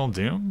original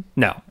Doom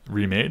No,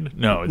 remade?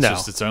 No, it's No.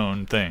 just its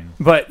own thing.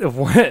 but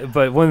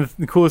one of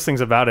the coolest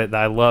things about it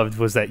that I loved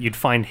was that you'd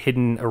find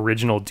hidden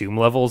original Doom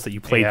levels that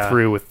you played Yeah.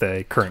 through with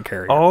the current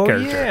character. Oh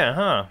character. yeah,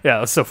 huh? Yeah,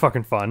 it was so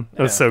fucking fun.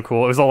 It was so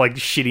cool. It was all like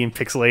shitty and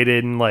pixelated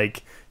and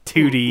like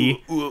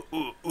 2D. Ooh,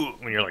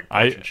 when you're like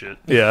I- punching shit.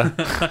 Yeah,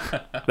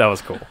 that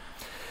was cool.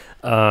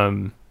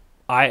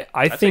 I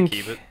I'd say think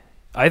keep it.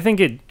 I think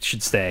it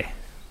should stay.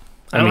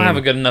 I don't mean, have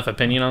a good enough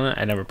opinion on it.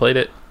 I never played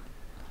it.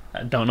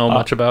 I don't know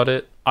much about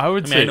it. I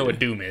would I mean, say I know what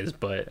Doom is,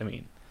 but I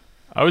mean,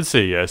 I would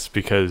say yes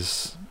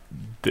because,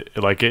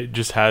 like, it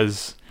just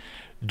has,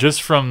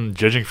 just from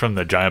judging from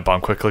the Giant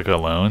Bomb Quick Click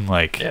alone,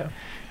 like Yeah.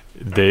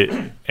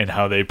 they and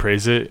how they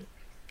praise it,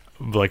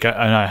 like, and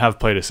I have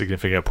played a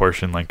significant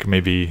portion, like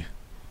maybe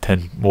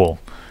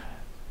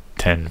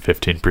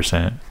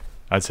 10-15%.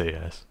 I'd say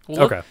yes.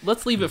 well, Okay.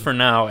 Let's leave it for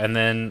now, and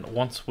then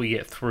once we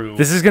get through,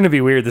 This is going to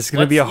be weird. This is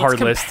going to be a hard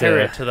let's list compare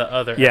to. it to the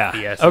other Yeah.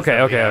 FPS. Okay. that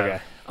we Okay.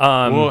 have.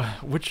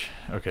 Okay.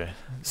 Okay.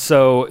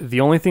 So the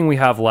only thing we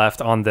have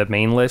left on the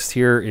main list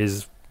here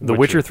is The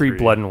Witcher, Witcher 3 3.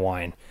 Blood and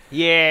Wine.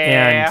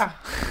 Yeah.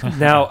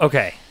 Now,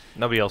 okay.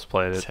 Nobody else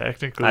played it.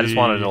 Technically, I just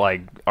wanted to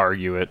like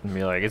argue it and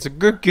be like, it's a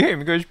good game.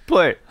 You guys should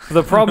play it.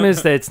 The problem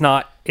is that it's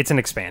not. It's an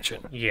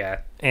expansion. Yeah,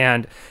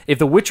 And if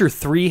The Witcher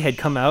 3 had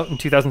come out in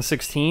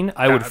 2016,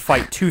 I would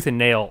fight tooth and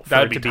nail for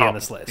that'd it be to be top. on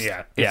this list.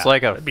 Yeah. It's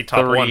like a That'd be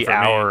top one for me.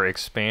 3-hour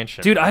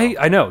expansion. Dude,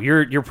 I know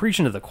you're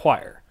preaching to the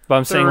choir, but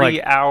I'm saying like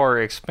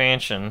 3-hour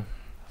expansion.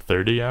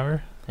 30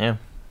 hour. Yeah.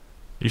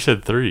 You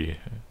said 3.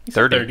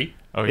 30.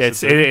 Oh, you yeah,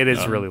 said it is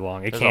 30? really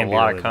long. It There's can a be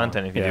lot really of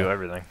content long. if you Yeah. do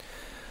everything.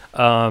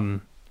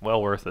 Um,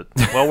 Well worth it.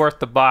 Well worth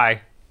the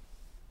buy.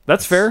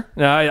 that's fair.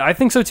 No, I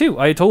think so too.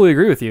 I totally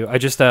agree with you. I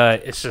just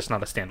it's just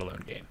not a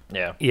standalone game.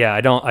 Yeah. yeah,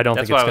 I don't That's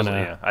think why it's I was. gonna.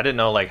 Yeah. I didn't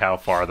know like how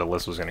far the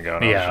list was gonna go,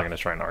 and I was Yeah. just gonna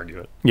try and argue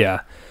it. Yeah.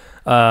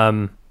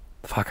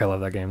 Fuck, I love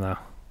that game though.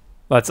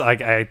 That's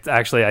I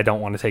actually I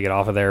don't want to take it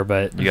off of there,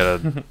 but You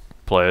gotta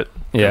play it.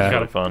 Yeah. It's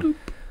kind of fun.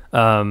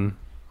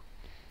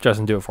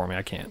 Justin, do it for me.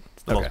 I can't.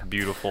 It's the Okay. most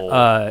beautiful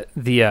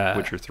The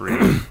Witcher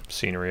 3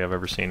 scenery I've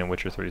ever seen in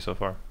Witcher 3 so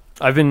far.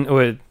 I've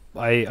been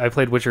I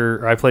played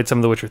Witcher. Or I played some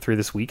of the Witcher 3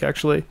 this week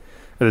actually,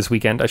 or this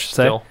weekend I should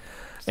say. Still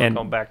And-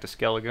 going back to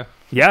Skellige.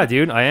 Yeah,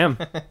 dude, I am.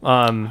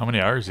 How many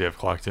hours do you have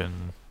clocked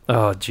in?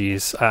 Oh,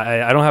 jeez,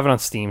 I don't have it on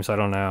Steam, so I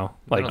don't know.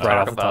 Like Don't right talk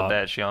off the about top.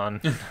 that, Sean.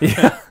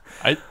 Yeah,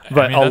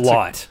 but mean, a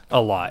that's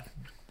lot.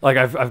 Like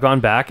I've gone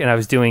back and I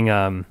was doing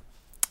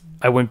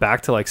I went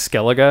back to like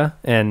Skellige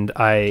and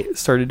I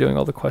started doing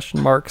all the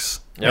question marks.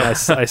 Yep.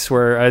 And I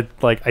swear I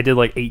did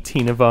like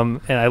 18 of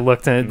them and I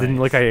looked and it didn't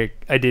look like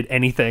I did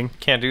anything.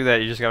 Can't do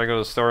that. You just gotta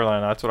go to the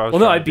storyline. That's what I was. Well,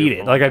 no, trying I to do beat for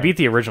it. a Like long I time. beat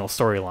the original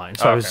storyline.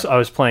 So Oh, I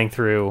was playing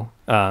through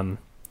Heart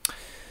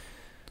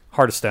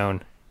of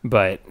Stone,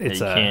 but Yeah, it's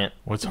you can't.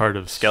 What's Heart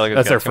of Skellige's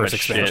That's got their too much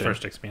first shit. expansion.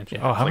 First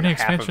expansion. Oh, how It's many like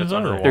half of it's expansions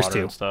are there? underwater There's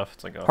two. and stuff.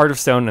 It's like, oh. Heart of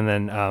Stone and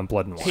then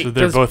Blood and Wine. Hey, So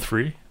they're does- both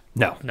free?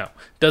 No. No.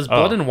 Does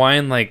Blood Oh. and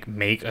Wine like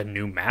make a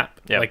new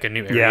map? Yep. Like a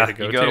new area Yeah. to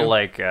go You to? go to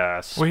like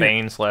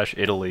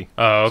Spain/Italy.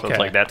 Oh, So okay. it's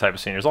like that type of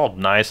scene. It's all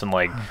nice and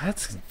like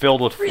That's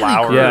filled with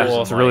flowers. Yeah, and,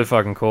 it's really like,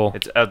 fucking cool.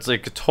 It's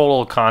like a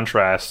total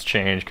contrast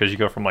change because you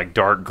go from like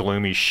dark,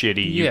 gloomy,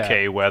 shitty Yeah.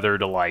 UK weather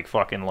to like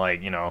fucking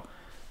like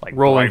like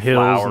Rolling bright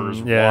hills flowers,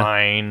 and- yeah.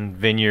 wine,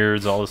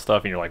 vineyards, all this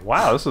stuff, and you're like,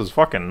 wow, this is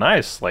fucking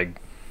nice.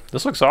 Like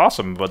this looks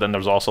awesome. But then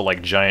there's also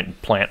like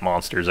giant plant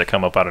monsters that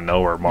come up out of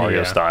nowhere, Mario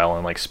Yeah. style,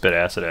 and like spit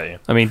acid at you.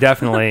 I mean,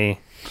 definitely,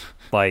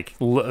 like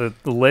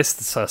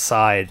lists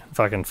aside,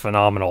 fucking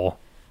phenomenal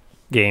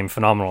game,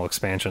 phenomenal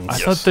expansions. I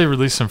thought they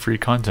released some free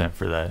content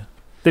for that.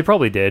 They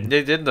probably did.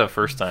 They did the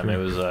first time. It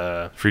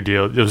was Free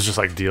deal. It was just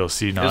like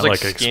DLC, it not was like, like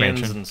skins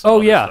expansion. and stuff. Oh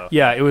yeah,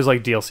 yeah. It was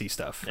like DLC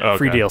stuff, Yeah.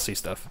 free Okay. DLC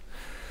stuff,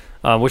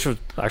 which was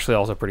actually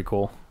also pretty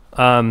cool.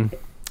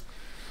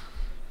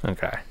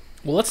 Okay.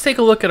 Well, let's take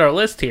a look at our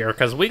list here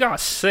because we got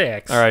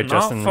 6. All right, not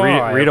Justin,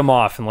 5. read them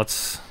off and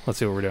let's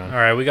see what we're doing. All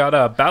right, we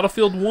got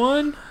Battlefield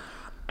 1,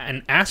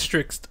 an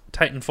asterisk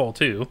Titanfall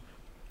 2,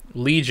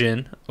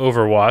 Legion,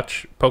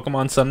 Overwatch,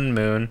 Pokemon Sun and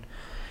Moon,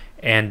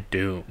 and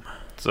Doom.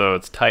 So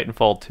it's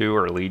Titanfall 2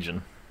 or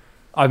Legion.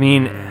 I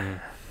mean,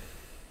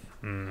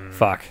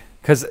 fuck,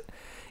 because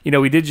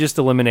we did just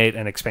eliminate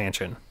an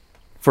expansion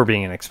for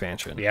being an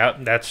expansion, Yeah,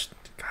 that's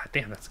God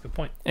damn, that's a good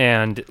point.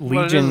 and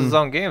Well, it is Legion. its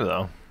own game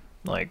though.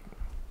 Like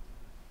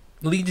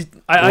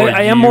Legion.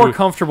 I am more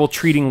comfortable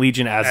treating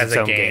Legion as As its a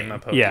own game, game.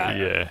 opposed to- Yeah.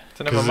 Yeah, It's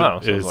an 'Cause MMO,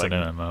 It so it's is like-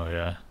 an MMO.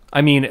 Yeah.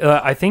 I mean,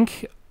 I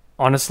think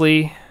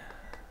honestly,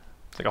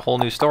 it's like a whole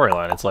new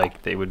storyline. It's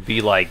like they would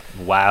be like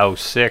WoW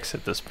 6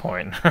 at this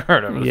point, or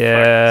whatever. the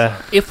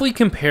yeah. If we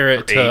compare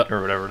it fuck, 8 to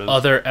or whatever it is.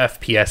 other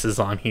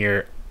FPSs on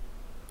here,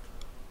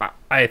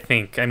 I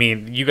think, I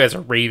mean, you guys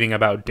are raving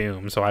about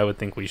Doom, so I would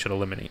think we should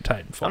eliminate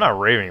Titanfall. I'm not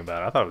raving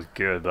about it. I thought it was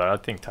good, but I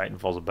think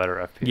Titanfall's a better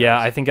FPS. Yeah,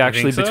 I think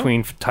actually think so?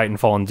 between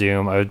Titanfall and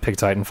Doom, I would pick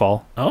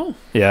Titanfall. Oh,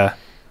 Yeah.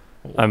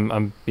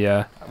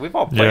 Yeah. We've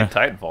all played Yeah.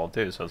 Titanfall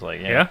too, so it's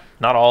like, Yeah?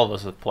 not all of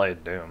us have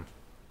played Doom.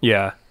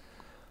 Yeah.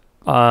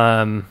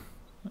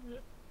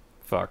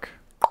 Fuck.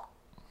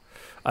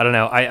 I don't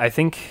know. I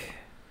think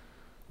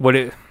what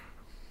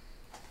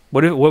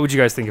would you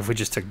guys think if we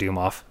just took Doom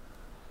off?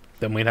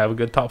 then we'd have a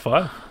good top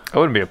 5. I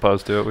wouldn't be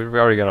opposed to it. We've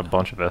already got a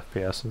bunch of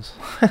FPSs.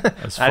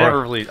 As I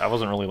far-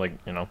 wasn't really like,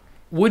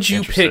 Would you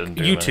Interested pick, in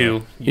doing you that.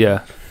 two,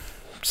 Yeah.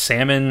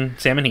 Sam and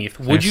Heath,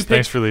 would Thanks, you pick,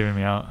 thanks for leaving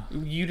me out.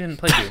 you didn't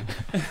play Doom.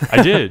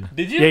 I did.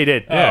 Did you? Yeah, you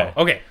did. Yeah.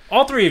 Oh, okay.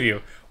 All 3 of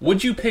you,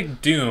 would you pick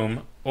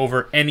Doom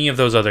over any of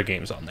those other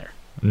games on there?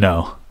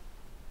 No.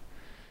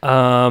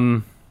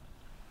 no.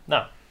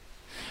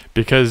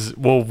 Because,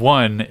 well,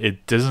 one,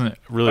 it doesn't If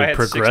I really had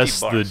progress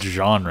 60 the bucks.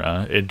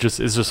 genre. It's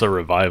just a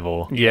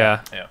revival. Yeah.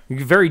 Yeah.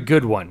 Very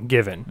good one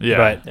given.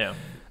 Yeah. Yeah.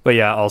 But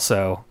yeah,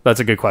 also that's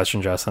a good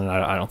question, Justin.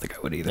 I don't think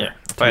I would either. Yeah.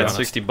 If to I be had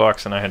honest.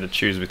 $60 and I had to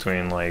choose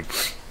between like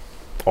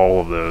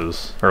all of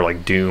those, or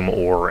like Doom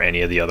or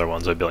any of the other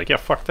ones, I'd be like, yeah,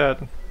 fuck that.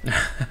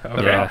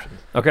 Better Yeah. options.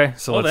 Okay,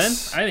 so Well, then,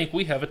 let's. I think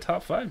we have a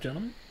top 5,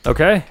 gentlemen.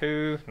 Okay.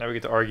 Cool. Now we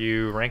get to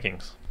argue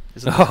rankings.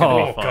 Isn't this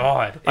gonna Oh, be fun?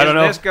 God. I don't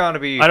know. It's going to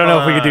be I don't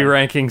know if we could do fun.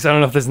 rankings. I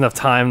don't know if there's enough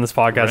time in this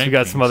podcast. We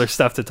got some Rankings. other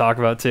stuff to talk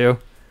about too.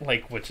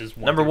 Like, which is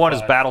Number 1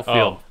 is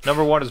Battlefield.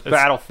 Number 1 is It's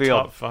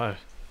Battlefield. Top 5.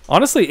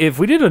 Honestly, if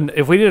we did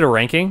a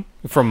ranking,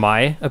 from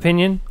my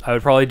opinion, I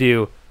would probably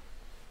do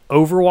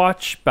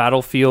Overwatch,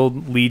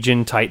 Battlefield,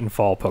 Legion,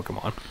 Titanfall,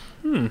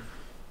 Pokemon.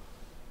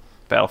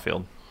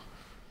 Battlefield.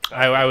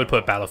 I would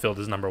put Battlefield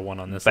as number 1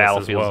 on this list as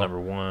Battlefield's well. number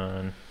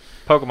 1.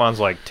 Pokemon's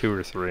like 2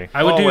 or 3.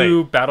 I would Oh,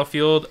 do wait.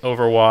 Battlefield,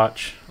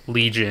 Overwatch,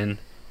 Legion,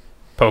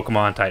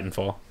 Pokemon,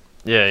 Titanfall.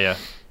 Yeah.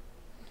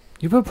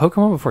 You put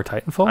Pokemon before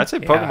Titanfall? I'd say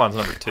Yeah. Pokemon's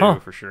number 2 Huh.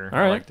 for sure. All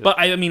right. I liked it. But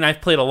I mean,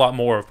 I've played a lot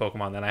more of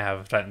Pokemon than I have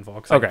of Titanfall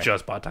because Okay. I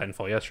just bought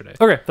Titanfall yesterday.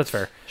 Okay, that's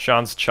fair.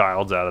 Sean's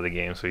child's out of the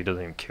game, so he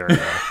doesn't even care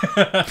now.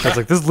 I was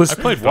like, this list.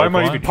 I played Why am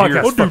I Pokemon. even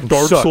Podcast here? fucking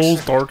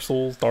sucks. Dark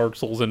Souls,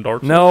 and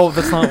Dark Souls. No,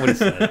 that's not what he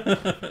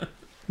said.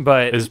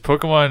 But Is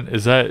Pokemon,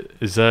 is that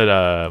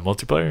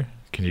multiplayer?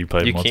 Can you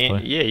play You multiplayer?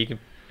 can't. Yeah, you can.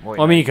 Wait,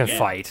 well, I mean, you can Yeah.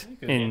 fight,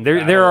 You can and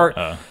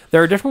battle.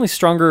 there are definitely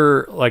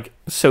stronger like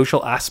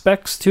social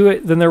aspects to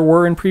it than there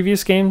were in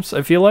previous games.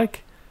 I feel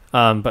like,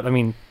 but I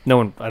mean, no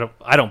one.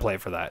 I don't play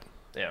it for that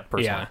Yeah.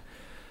 personally.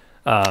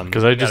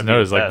 Because I just gotta be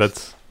noticed, the like, best.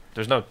 that's...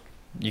 There's no.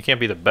 You can't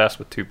be the best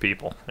with 2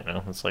 people.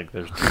 It's like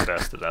there's 2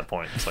 best at that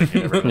point. It's like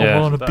you never know Yeah. I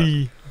what's want with to that.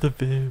 be the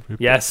very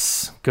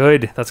Yes,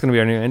 good. That's gonna be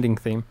our new ending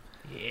theme.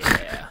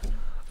 Yeah.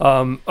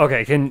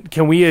 Okay,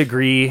 can we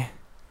agree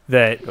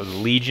that It goes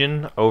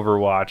Legion,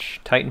 Overwatch,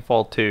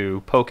 Titanfall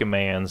 2,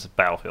 Pokemon's,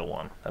 Battlefield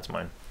 1. That's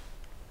mine.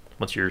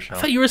 What's yours, I Sean?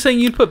 thought you were saying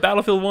you'd put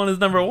Battlefield 1 as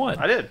number 1.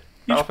 I did.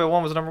 Battlefield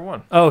 1 was number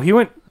 1. he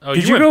went? Oh,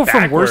 did you you go went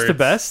from worst to backwards.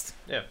 best?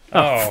 Yeah.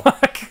 Oh,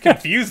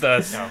 confused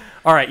us. No.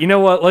 All right, you know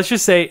what? Let's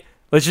just say.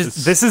 This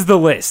is the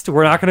list.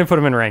 We're not going to put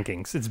them in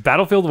rankings. It's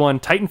Battlefield 1,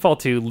 Titanfall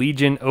 2,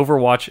 Legion,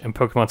 Overwatch, and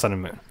Pokemon Sun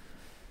and Moon.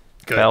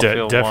 Good.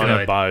 Battlefield definite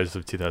 1. buys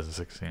of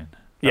 2016.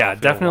 Yeah,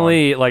 Battlefield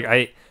definitely.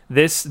 Like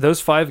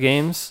those 5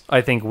 games, I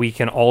think we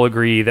can all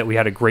agree that we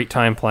had a great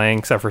time playing,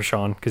 except for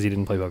Sean because he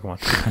didn't play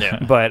Pokemon. Yeah.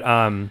 But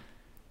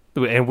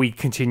and we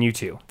continue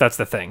to. That's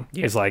the thing.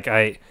 Yeah. Is like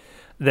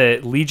the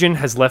Legion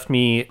has left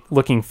me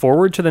looking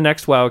forward to the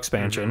next WoW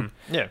expansion.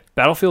 Yeah.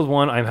 Battlefield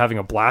 1, I'm having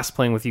a blast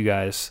playing with you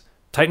guys.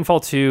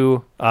 Titanfall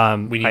 2,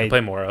 We need to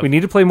play more of. We need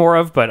to play more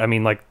of, but I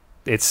mean, like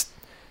it's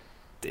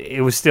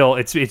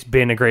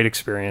been a great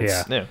experience.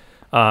 Yeah.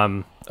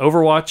 Yeah.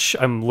 Overwatch,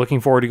 I'm looking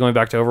forward to going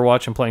back to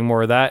Overwatch and playing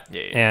more of that.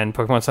 Yeah. And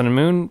Pokemon Sun and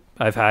Moon,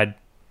 I've had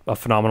a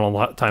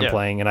phenomenal time Yeah.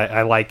 playing, and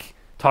I like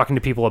talking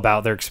to people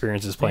about their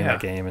experiences playing Yeah.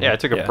 that game. And, Yeah, I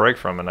took a break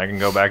from it. And I can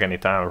go back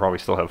anytime and probably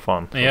still have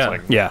fun. So Yeah. It's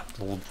like Yeah,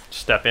 we'll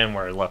step in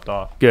where I left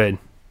off. good.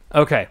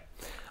 Okay.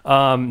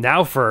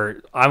 Now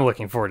I'm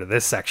looking forward to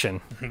this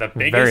section. The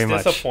Very biggest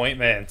much.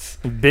 disappointments.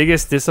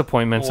 Biggest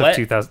disappointments of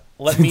 2000.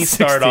 Let me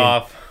start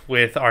off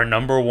with our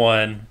number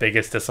 1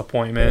 biggest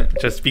disappointment,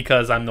 just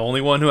because I'm the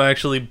only one who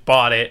actually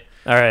bought it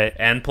All right.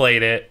 and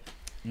played it.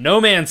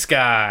 No Man's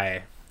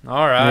Sky.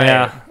 All right.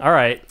 Yeah. All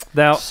right.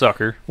 Now,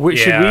 Sucker.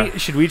 Yeah.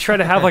 should we try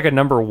to have like a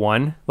number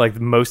 1, like the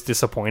most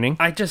disappointing?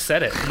 I just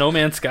said it. No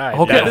Man's Sky.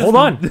 Okay, That is hold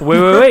on. the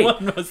Wait.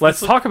 one most Let's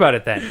talk about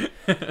it then,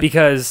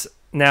 because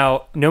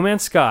now No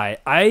Man's Sky.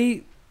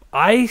 I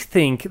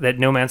think that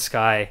No Man's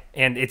Sky,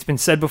 and it's been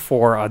said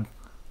before.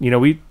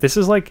 This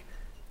is like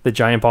the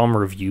Giant Bomb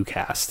review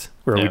cast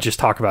where we Yeah. just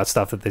talk about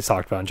stuff that they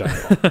talked about in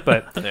Giant Bomb.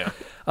 But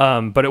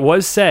Yeah. but it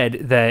was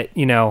said that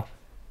No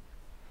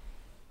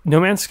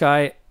Man's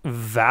Sky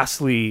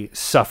vastly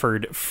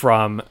suffered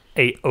from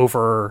a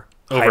over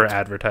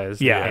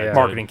advertised.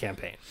 marketing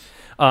campaign.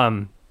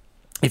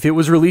 If it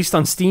was released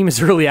on Steam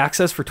as early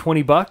access for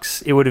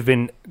 $20, it would have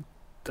been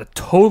a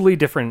totally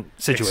different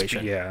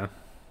situation. Yeah.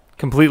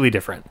 Completely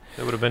different.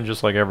 It would have been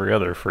just like every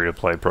other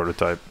free-to-play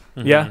prototype.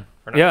 Yeah.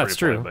 Or not Yeah, free it's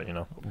to play, true. but you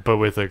know, But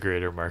with a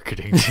greater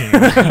marketing team.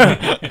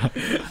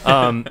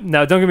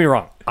 Now, don't get me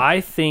wrong.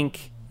 I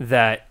think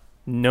that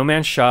No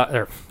Man's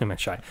Sky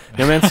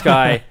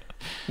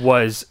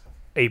was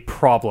a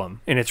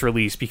problem in its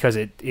release because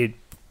it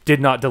did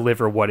not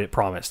deliver what it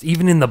promised,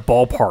 even in the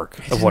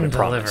ballpark of what it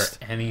promised.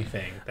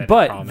 Anything. That it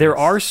But there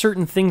promised. are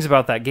certain things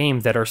about that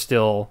game that are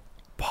still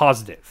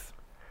positive.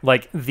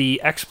 Like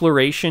the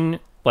exploration,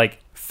 like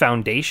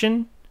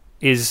foundation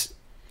is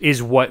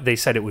what they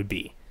said it would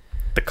be.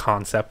 the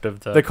concept of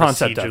the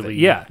concept of it, procedurally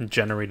yeah.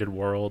 generated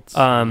worlds,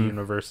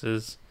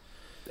 universes.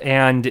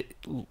 And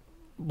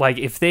like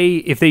if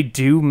they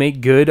do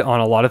make good on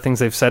a lot of things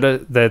they've said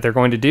that they're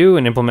going to do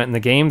and implement in the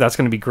game, that's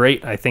going to be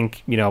great. I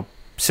think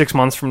 6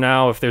 months from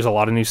now, if there's a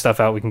lot of new stuff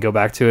out, we can go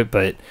back to it.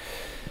 But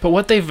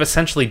what they've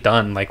essentially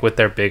done, like with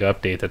their big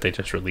update that they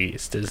just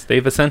released, is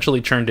they've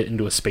essentially turned it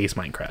into a space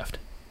Minecraft.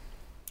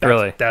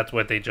 Really? That's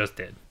what they just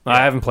did.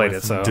 I haven't played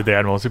it, so Did they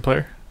add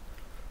multiplayer?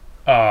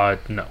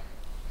 No.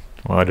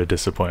 What a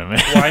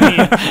disappointment. Well,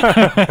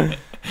 I mean,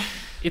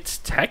 it's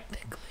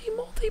technically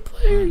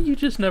multiplayer. You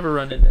just never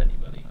run into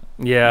anybody.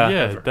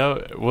 yeah.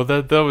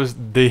 that was,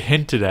 they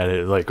hinted at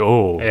it like,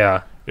 oh,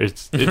 Yeah.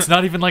 it's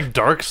not even like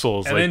Dark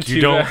Souls. And Like then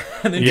you don't.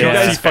 and then Yeah. you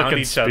guys See found fucking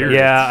each other. spirits.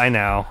 Yeah, I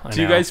know.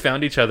 So you guys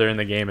found each other in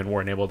the game and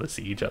weren't able to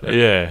see each other.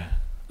 Yeah.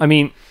 I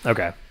mean,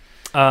 okay.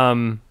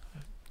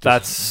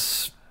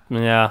 That's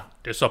yeah.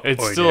 Disappointed.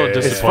 It's still a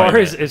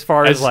As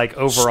far as I- like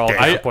overall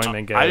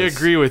disappointment goes. I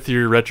agree with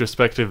your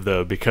retrospective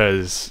though,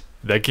 because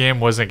that game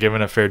wasn't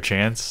given a fair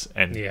chance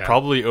and Yeah.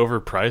 probably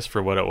overpriced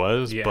for what it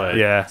was. Yeah. But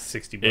Yeah.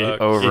 $60.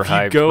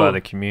 overhyped go- by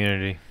the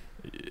community.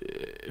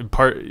 they're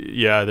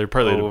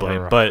partly to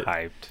blame. But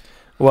Overhyped.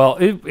 Well,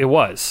 it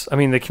was. I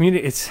mean, the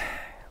community. It's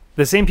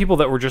the same people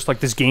that were just like,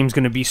 this game's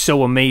going to be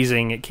so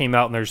amazing. It came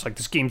out and they're just like,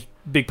 this game's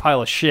a big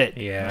pile of shit.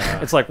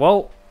 Yeah. It's like,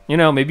 well,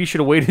 maybe you should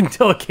have waited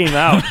until it came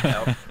out.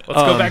 Let's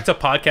go back to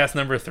podcast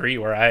number 3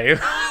 where I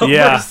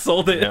Yeah.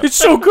 sold it. It's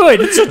so good.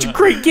 It's such a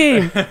great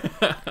game.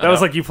 That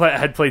was like you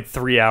had played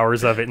 3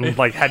 hours of it and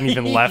like hadn't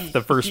even left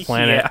the first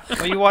planet. Yeah.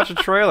 Well, you watch a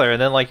trailer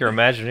and then like your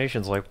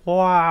imagination's like,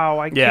 wow,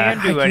 I Yeah.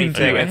 can do I can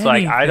anything. do It's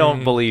like I don't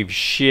anything. believe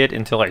shit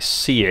until I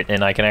see it,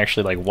 and I can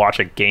actually like watch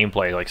a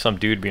gameplay, like some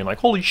dude being like,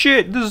 holy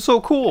shit, this is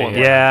so cool. And,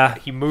 like, Yeah.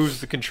 he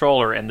moves the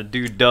controller and the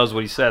dude does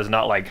what he says,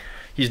 not like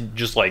he's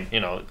just like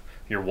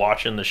you're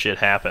watching the shit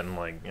happen,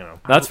 like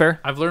That's fair.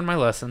 I've learned my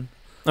lesson.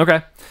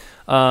 Okay.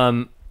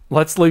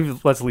 Let's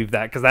leave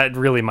that because that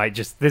really might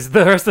just the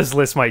rest of this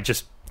list might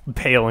just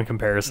pale in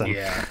comparison.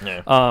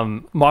 Yeah.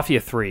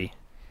 Mafia 3,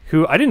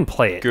 who I didn't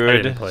play it.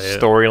 good didn't play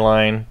it.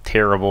 storyline,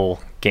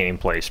 terrible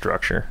gameplay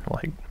structure.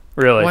 Like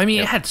Really? Well, I mean,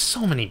 it had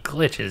so many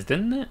glitches,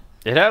 didn't it?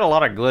 it had a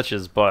lot of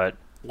glitches, but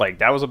like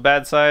that was a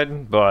bad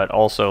side. But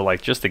also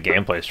like just the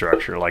gameplay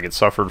structure, like it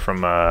suffered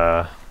from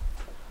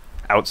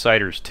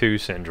Outsiders 2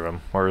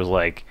 syndrome, where it was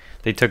like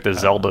they took the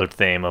Zelda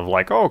theme of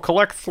like, oh,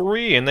 collect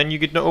 3 and then you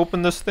get to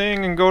open this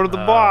thing and go to the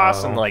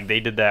boss, and like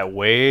they did that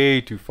way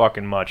too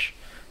fucking much.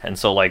 And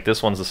so like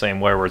this one's the same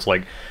way, where it's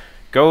like,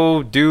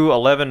 go do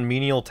 11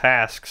 menial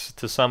tasks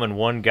to summon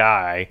one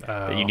guy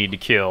that you need to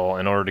kill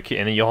in order to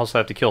and then you also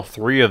have to kill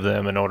 3 of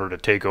them in order to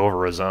take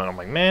over a zone. I'm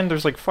like, man,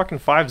 there's like fucking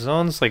 5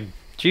 zones, like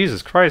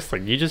Jesus Christ,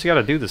 like you just got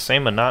to do the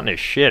same monotonous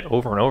shit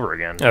over and over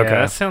again. Okay.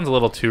 Yeah, that sounds a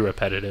little too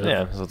repetitive.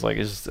 Yeah, so it's like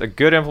it's just a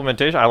good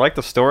implementation. I like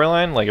the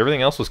storyline. Like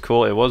everything else was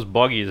cool. It was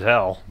buggy as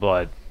hell,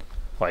 but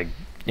like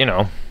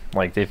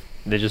like they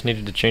just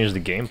needed to change the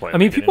gameplay. I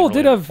mean, Like, they people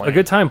didn't did really have plan a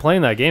good time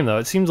playing that game, though.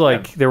 It seems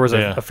like there was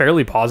Yeah. a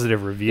fairly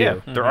positive review. Yeah,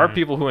 there are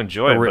people who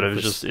enjoy it, Or but it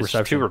was just it's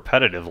reception. too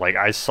repetitive. Like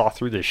I saw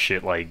through this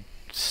shit like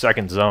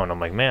second zone.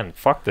 I'm like, man,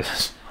 fuck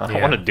this. I don't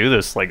Yeah. want to do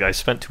this. Like I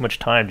spent too much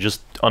time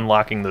just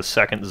unlocking the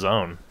second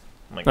zone.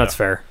 I'm like, That's no,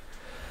 fair.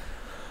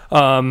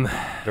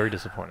 very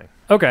disappointing.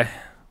 Okay.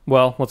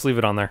 Well, let's leave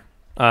it on there.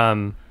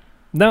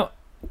 Now,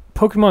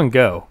 Pokemon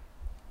Go.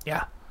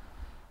 Yeah.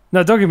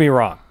 Now, don't get me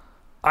wrong.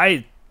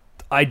 I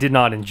did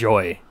not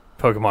enjoy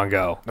Pokemon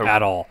Go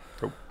at all.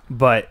 Nope.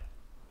 But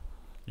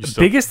you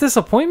still, biggest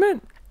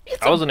disappointment?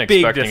 I wasn't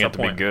big expecting it to be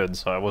disappointment. good,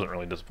 so I wasn't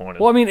really disappointed.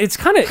 Well, I mean, it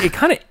kind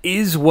of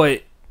is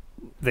what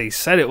they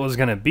said it was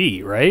going to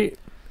be, right?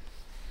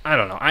 I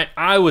don't know.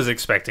 I was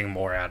expecting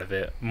more out of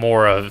it,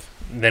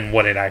 than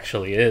what it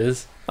actually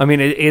is. I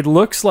mean, it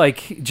looks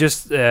like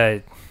just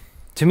to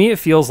me, it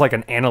feels like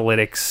an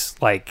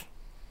analytics like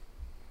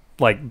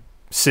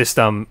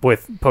system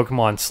with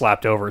Pokemon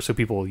slapped over, so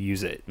people will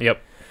use it.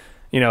 Yep.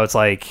 It's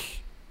like,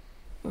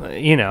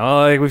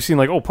 like we've seen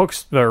like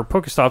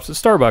Pokestops at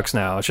Starbucks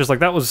now. It's just like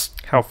that was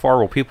How far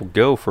will people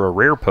go for a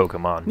rare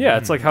Pokemon?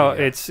 it's like how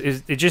it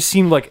just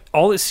seemed like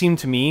all it seemed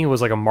to me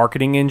was like a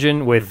marketing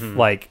engine with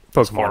like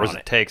Pokemon As far as on it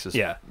it. takes, as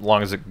Yeah.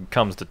 long as it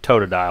comes to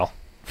Totodile.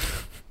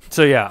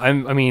 So yeah, I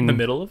mean The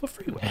middle of a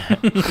freeway.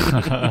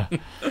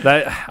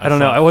 that I don't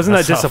know. I wasn't that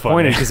that's not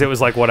disappointed funny. because it was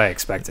like what I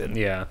expected.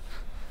 Yeah.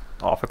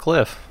 Off a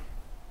cliff.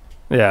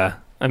 Yeah,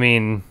 I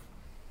mean,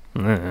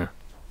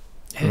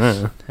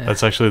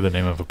 that's actually the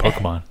name of a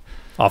Pokemon.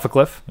 off a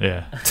cliff.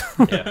 Yeah.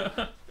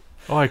 Yeah.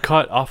 Oh, I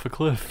caught off a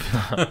cliff.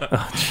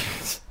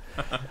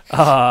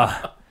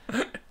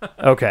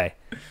 Okay.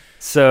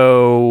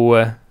 So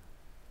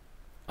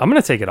I'm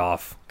going to take it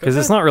off because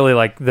it's not really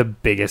like the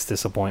biggest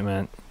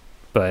disappointment,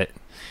 but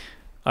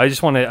I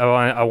just want to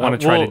I want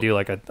to try to do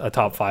like a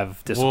top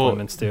 5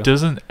 disappointments too.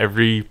 Doesn't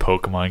every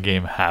Pokemon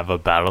game have a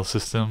battle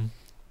system?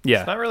 Yeah.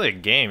 It's not really a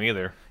game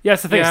either. Yeah,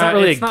 it's the thing. It's not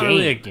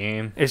really a game.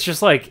 game. It's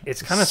just like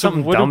it's kind of So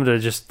something what dumb to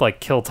just like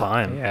kill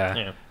time.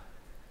 Yeah.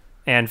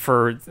 And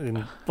for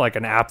like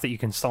an app that you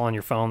can install on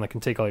your phone that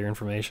can take all your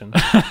information.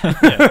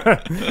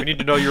 We need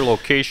to know your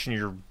location,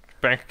 your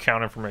bank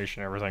account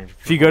information, everything.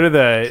 If you go to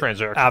the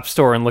Transaction. App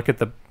Store and look at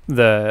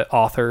the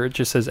author, it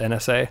just says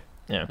NSA.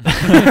 Yeah.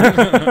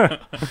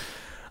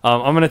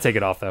 I'm gonna take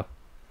it off though.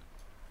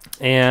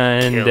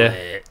 And Kill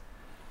it.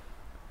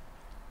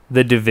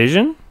 The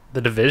Division.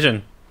 The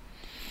Division.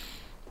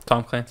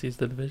 Tom Clancy's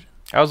The Division.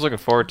 I was looking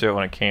forward to it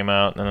when it came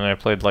out, and then I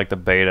played like the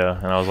beta,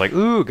 and I was like,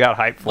 "Ooh!" Got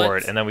hyped for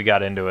it, and then we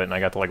got into it, and I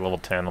got to like level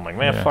 10. I'm like,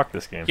 "Man, Yeah. fuck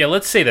this game." Yeah,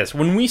 let's say this.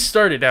 When we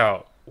started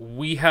out,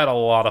 we had a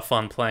lot of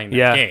fun playing that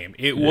Yeah. game.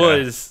 It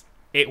was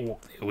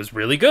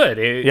really good.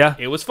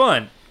 It was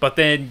fun. But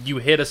then you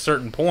hit a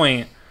certain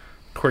point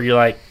where you're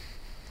like,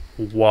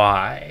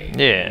 why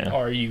Yeah.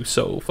 are you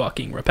so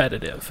fucking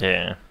repetitive?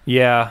 Yeah.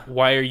 Yeah.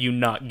 Why are you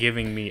not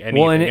giving me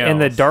anything Well, and else?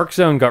 the Dark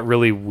Zone got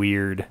really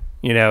weird.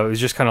 You know, it was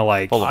just kind of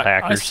like, Full of I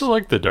hackers. still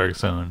like the Dark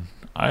Zone.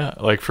 I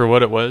like for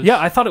what it was. yeah,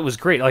 I thought it was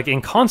great. Like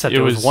in concept,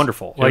 it was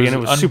wonderful. Like, and it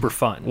was super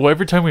fun. Well,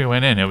 every time we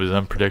went in, it was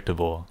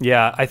unpredictable.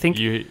 Yeah, I think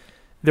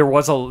there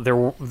was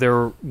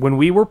there when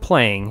we were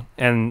playing,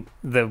 and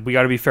we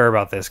got to be fair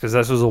about this because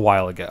this was a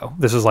while ago.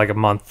 This was like a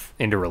month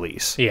into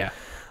release. yeah.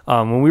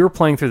 When we were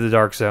playing through the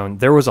Dark Zone,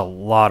 there was a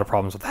lot of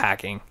problems with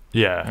hacking.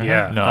 Yeah.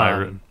 Yeah.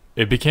 No,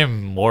 it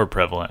became more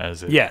prevalent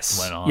as it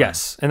went on.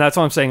 Yes, and that's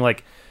why I'm saying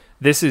like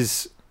this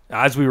is.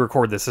 As we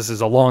record this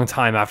is a long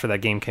time after that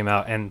game came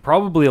out, and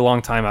probably a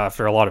long time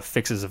after a lot of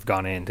fixes have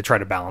gone in to try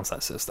to balance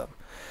that system.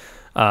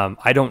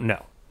 I don't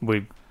know.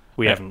 We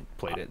haven't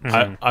played it.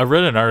 I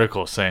read an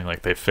article saying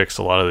like they fixed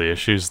a lot of the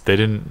issues. They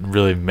didn't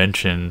really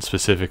mention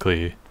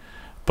specifically,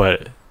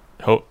 but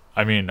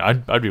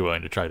I'd be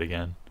willing to try it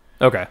again.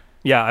 Okay.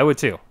 Yeah, I would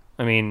too.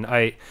 I mean,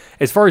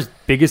 as far as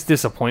biggest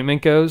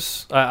disappointment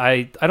goes,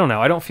 I don't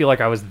know. I don't feel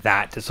like I was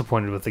that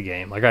disappointed with the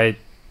game. Like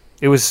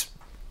it was,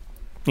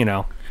 you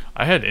know.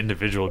 I had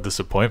individual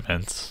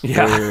disappointments.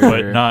 Yeah.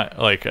 But not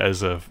like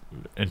as a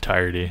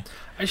entirety.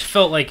 I just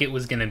felt like it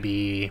was going to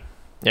be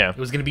Yeah. it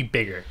was going to be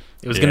bigger.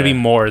 It was going to be Yeah.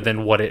 more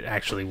than what it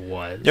actually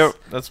was. Yep.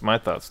 That's my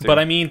thoughts too. But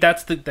I mean,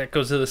 that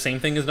goes to the same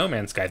thing as No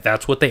Man's Sky.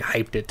 That's what they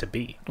hyped it to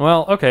be.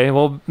 Well, okay.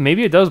 Well,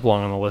 maybe it does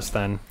belong on the list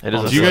then. it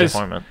is a Do you guys-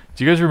 disappointment.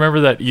 Do you guys remember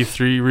that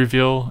E3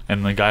 reveal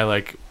and the guy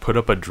like put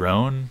up a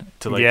drone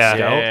to like Yeah.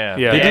 scout? Yeah.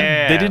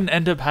 Yeah. They didn't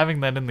end up having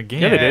that in the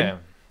game. Yeah, they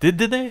did.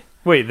 Did they?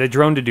 Wait, the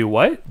drone to do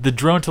what? The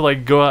drone to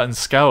like go out and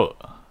scout.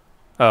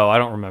 Oh, I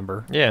don't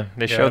remember. Yeah,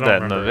 they I showed don't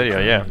that in the remember. video.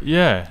 Yeah.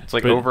 Yeah. It's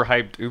like but-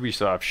 overhyped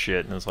Ubisoft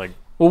shit, and it's like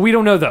Well, we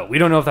don't know though. We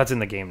don't know if that's in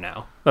the game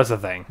now. That's the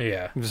thing.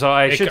 Yeah. So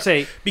I It should co-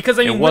 say, Because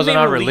I mean, it wasn't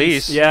when on they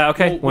release. yeah,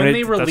 okay. When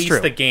they that's true.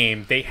 released the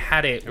game, they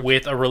had it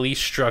with a release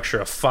structure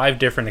of 5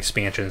 different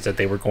expansions that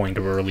they were going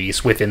to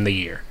release within the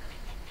year.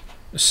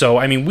 So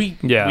I mean, we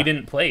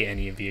didn't play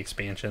any of the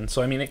expansions.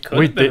 So I mean, it could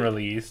have been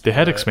released. They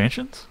had but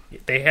expansions?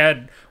 They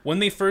had when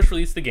they first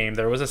released the game.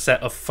 There was a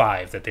set of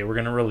 5 that they were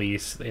going to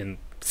release in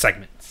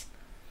segments.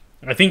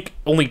 I think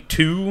only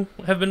 2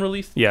 have been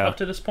released up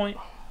to this point.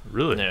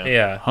 Really? Yeah.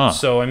 Yeah. Huh.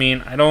 So I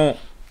mean, I don't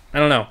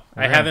know.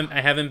 I Yeah.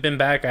 haven't been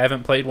back. I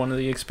haven't played one of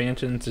the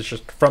expansions. It's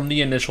just from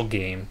the initial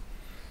game.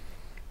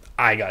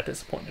 I got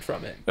disappointed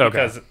from it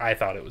because I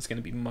thought it was going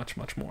to be much,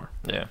 much more.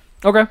 Yeah.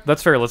 Okay,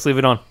 that's fair. Let's leave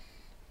it on.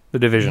 The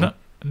Division.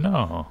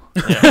 No.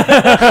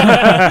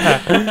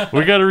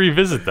 We got to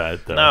revisit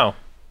that though. No.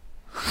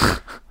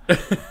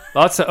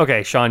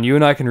 Okay, Sean, you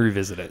and I can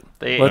revisit it.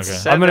 They Let's-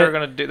 said I'm gonna- they were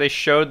gonna do. They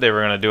showed they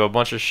were gonna do a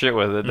bunch of shit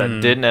with it that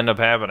didn't end up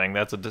happening.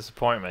 That's a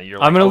disappointment. You're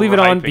I'm like gonna leave it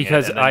on overhyping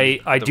because and then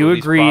I the do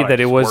released agree product that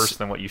it is was- worse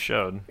than what you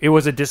showed. It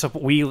was a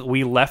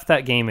we left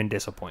that game in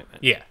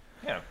disappointment. Yeah.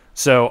 Yeah.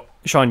 So,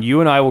 Sean,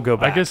 you and I will go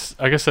back.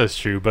 I guess that's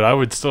true, but I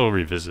would still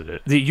revisit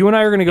it. You and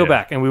I are going to go Yeah.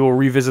 back, and we will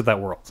revisit that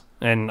world,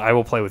 and I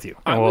will play with you.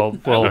 I And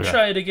would we'll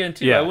try it again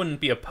too. Yeah. I wouldn't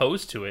be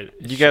opposed to it.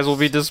 You guys will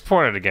be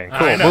disappointed again. I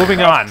Cool. know.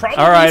 Moving on. Probably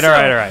all right.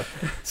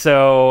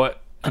 so.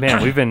 So,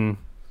 man, we've been.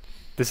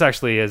 This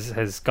actually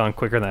has gone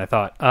quicker than I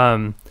thought.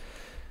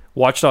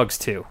 Watch Dogs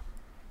 2.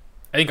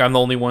 I think I'm the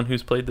only one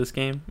who's played this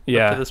game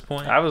Yeah. up to this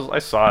point. I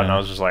saw it and I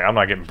was just like, I'm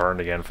not getting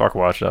burned again. Fuck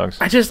Watch Dogs.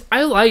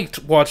 I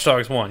liked Watch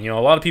Dogs 1. You know,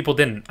 a lot of people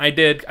didn't. I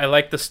did. I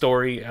liked the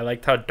story. I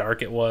liked how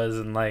dark it was,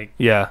 and like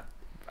Yeah.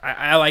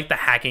 I like the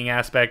hacking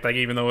aspect. Like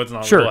even though it's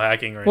not Sure. real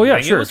hacking or anything, Well, yeah,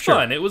 it sure, was sure.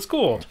 fun. It was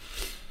cool.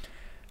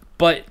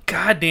 But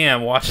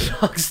goddamn, Watch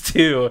Dogs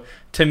 2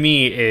 to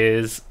me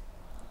is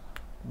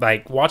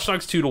like Watch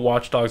Dogs 2 to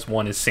Watch Dogs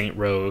 1 is Saint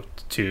Row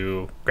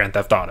to Grand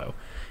Theft Auto.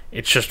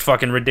 It's just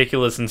fucking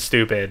ridiculous and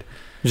stupid.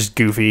 Just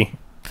goofy.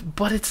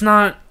 But it's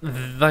not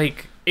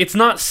like it's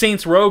not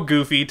Saints Row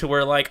goofy to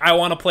where like I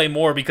want to play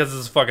more because this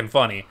is fucking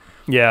funny.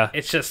 Yeah.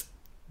 It's just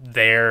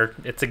there.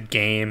 It's a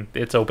game.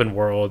 It's open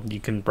world. You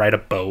can ride a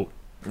boat.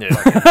 Yeah.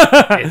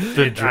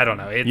 I don't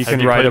know. It's, You Have can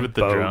you ride played a with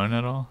the boat. drone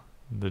at all?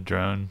 The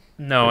drone.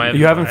 no,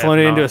 You haven't flown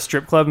it into a not.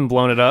 strip club and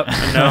blown it up? No,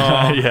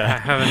 Yeah. I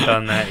haven't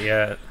done that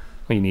yet.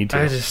 Well, you need to.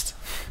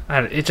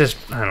 I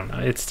don't know.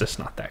 It's just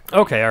not that good.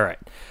 Okay, all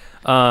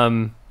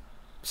right.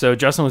 So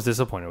Justin was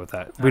disappointed with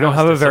that. We I don't was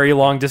have a very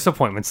long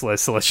disappointments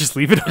list, so let's just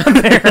leave it on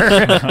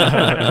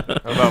there.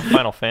 What about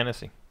Final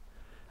Fantasy?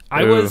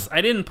 I Ooh.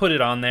 didn't put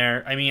it on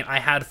there. I mean, I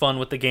had fun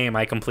with the game.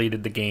 I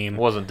completed the game.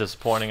 Wasn't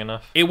disappointing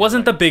enough. It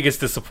wasn't the biggest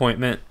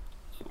disappointment.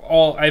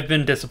 I've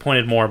been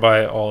disappointed more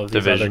by all of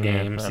these Division, other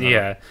yeah, games. I don't know.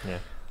 Yeah. Yeah.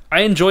 I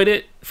enjoyed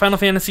it. Final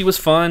Fantasy was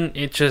fun.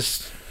 It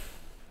just,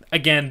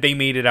 again, they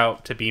made it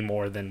out to be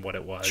more than what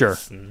it was. Sure.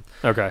 And,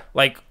 Okay.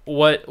 like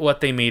what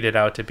they made it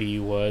out to be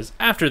was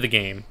after the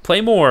game. Play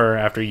more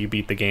after you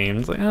beat the game.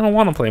 It's like, I don't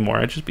want to play more.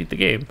 I just beat the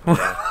game. All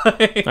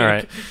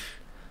right.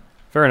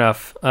 Fair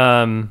enough.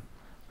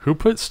 Who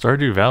put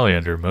Stardew Valley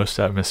under most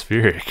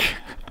atmospheric?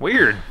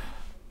 Weird.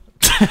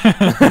 It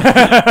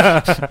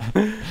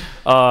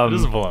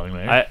doesn't belong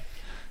there.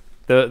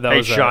 That Hey,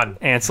 was Sean. an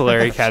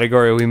ancillary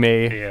category we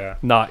may Yeah.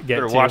 not get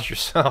Better to. watch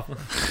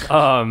yourself.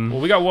 Well,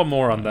 we got one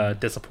more on the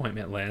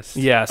disappointment list.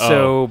 Yeah,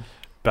 so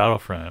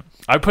Battlefront.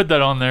 I put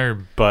that on there,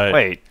 but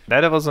Wait,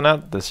 that wasn't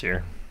out this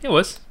year. It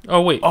was.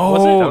 Oh, wait. Oh,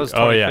 was That it? was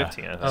oh, yeah.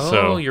 2015. I think. Oh,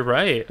 So- you're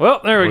right. well,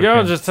 there we We go.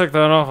 can- Just took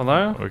that off of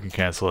there. we can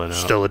cancel it out.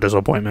 Still a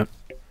disappointment.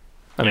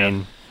 I Yeah.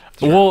 mean,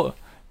 Well,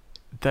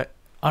 that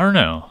I don't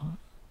know.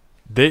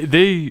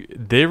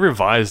 They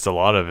revised a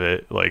lot of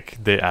it. Like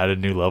they added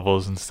new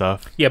levels and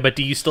stuff. Yeah, but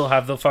do you still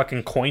have the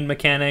fucking coin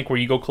mechanic where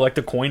you go collect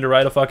a coin to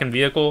ride a fucking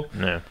vehicle?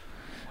 No.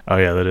 Oh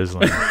yeah, that is.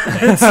 Like,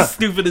 It's the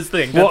stupidest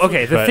thing. well, That's-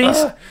 okay. The but-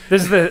 things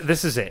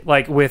this is it.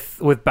 Like with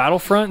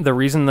Battlefront, the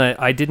reason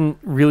that I didn't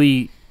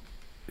really,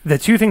 the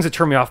two things that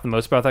turned me off the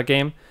most about that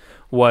game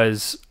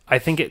was I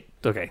think it.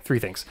 Okay, three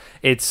things.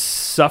 It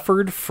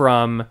suffered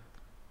from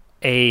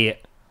a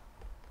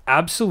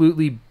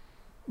absolutely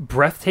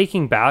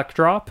breathtaking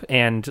backdrop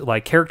and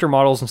like character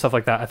models and stuff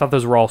like that. I thought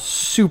those were all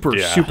super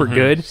Yeah. super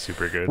good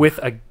super good. with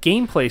a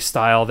gameplay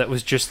style that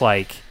was just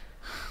like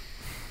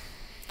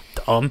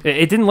dumb.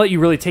 it didn't let you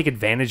really take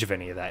advantage of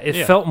any of that. It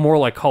Yeah. felt more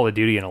like Call of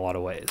Duty in a lot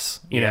of ways.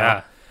 You know,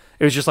 Yeah.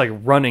 it was just like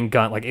run and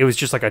gun. Like it was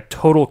just like a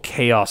total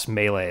chaos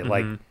melee.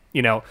 Like,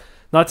 you know,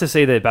 not to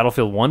say that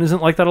Battlefield 1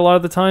 isn't like that a lot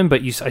of the time,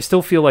 but I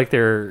still feel like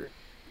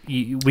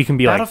we can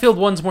be Battlefield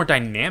 1's more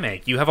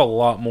dynamic. You have a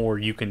lot more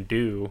you can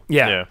do. like,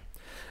 yeah. Yeah.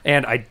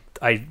 And I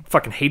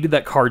fucking hated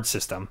that card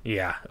system.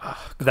 Yeah.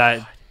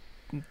 That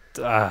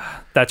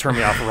turned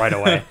me off right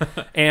away.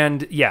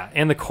 And yeah,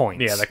 and the coins.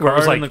 Yeah, the Where it card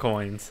was like, and the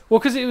coins. well,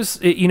 because it was,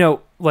 you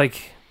know,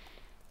 like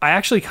I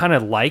actually kind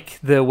of like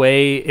the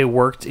way it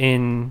worked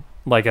in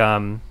like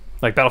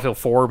Battlefield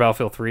 4,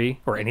 Battlefield 3,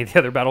 or any of the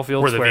other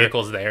Battlefields Where the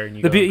vehicle's there and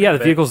you the go the grab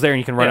it. vehicle's there and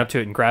you can run Yeah. up to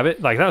it and grab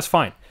it. Like that was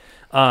fine.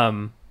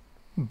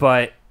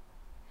 But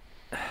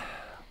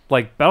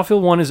like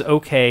Battlefield 1 is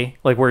okay,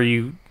 like where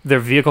the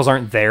vehicles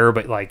aren't there,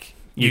 but like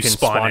you can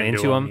spawn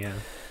into them.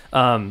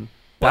 Yeah.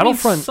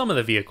 Battlefront. Well, I mean, some of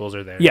the vehicles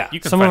are there. Yeah, you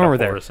can some of find them a were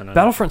there. horse and a-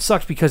 Battlefront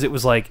sucked because it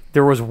was like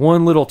there was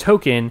one little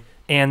token,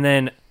 and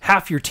then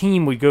half your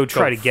team would go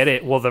try to get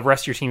it. Well, the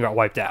rest of your team got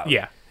wiped out.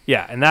 Yeah.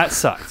 yeah, and that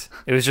sucked.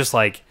 It was just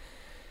like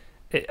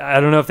I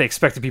don't know if they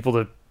expected people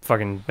to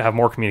fucking have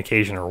more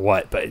communication or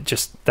what, but it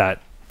just that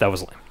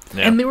was lame.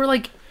 Yeah. And they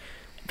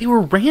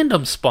were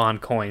random spawn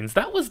coins.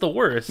 That was the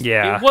worst.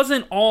 Yeah. It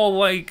wasn't all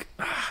like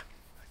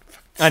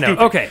I know.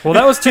 Stupid. Okay, well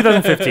that was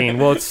 2015.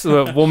 Well,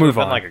 we'll move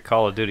Been on. like a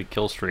Call of Duty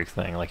kill streak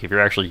thing. Like if you're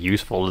actually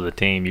useful to the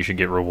team, you should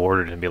get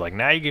rewarded and be like,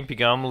 now you can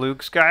become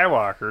Luke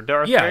Skywalker,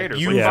 Darth yeah, Vader.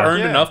 you've Yeah.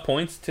 earned enough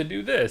points to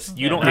do this.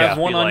 You don't Yeah. have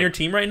one Be on like, your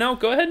team right now?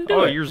 Go ahead and do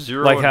Oh, it. you're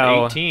 0 Like and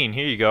how- 18.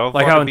 Here you go.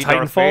 like how in Fucking be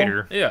Darth Titanfall?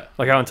 Vader. Yeah.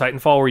 Like how in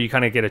Titanfall, where you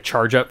kind of get a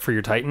charge up for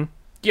your Titan.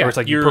 Yeah, Where it's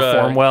like you your,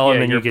 perform well, yeah,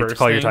 and then you your get to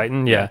call your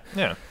bursting. Titan. Yeah.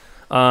 Yeah.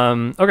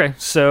 Okay,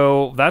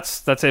 so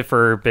that's it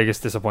for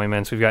biggest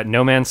disappointments. We've got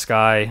No Man's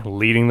Sky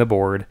leading the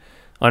board.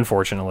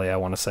 Unfortunately, I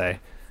want to say,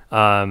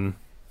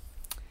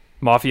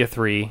 Mafia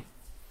 3,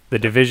 The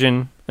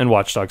Division, and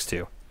Watch Dogs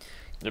 2.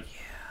 Yep.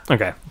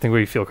 Okay, I think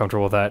we feel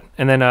comfortable with that.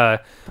 And then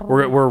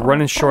we're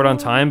running short on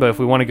time, but if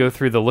we want to go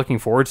through the looking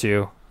forward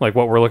to, like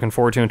what we're looking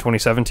forward to in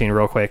 2017,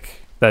 real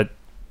quick, that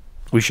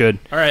we should.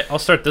 All right, I'll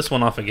start this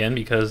one off again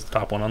because the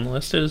top one on the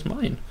list is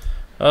mine.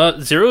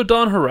 Zero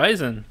Dawn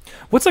Horizon.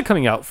 What's that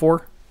coming out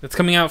for? It's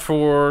coming out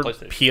for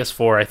PlayStation.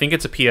 PS4. I think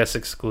it's a PS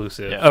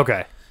exclusive. Yeah.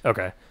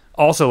 Okay.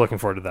 Also looking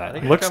forward to that. I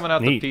think Looks it's coming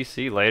out neat. to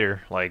PC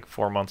later, like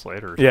 4 months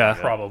later. Or something Yeah. like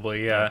that.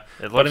 Probably, yeah.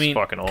 It looks But I mean,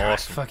 fucking God,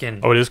 awesome. fucking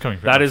Oh, it is coming.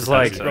 That is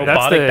like so. that's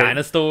robotic the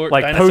dinosaur,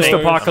 like dinosaurs.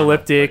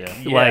 post-apocalyptic,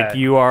 Yeah. like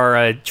you are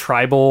a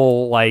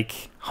tribal like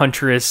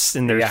huntress,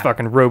 and there's Yeah.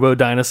 fucking robo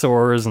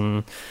dinosaurs,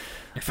 and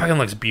It fucking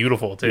looks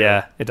beautiful too.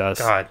 yeah, it does.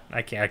 God,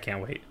 I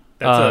can't wait.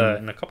 That's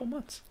in a couple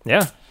months.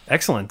 Yeah,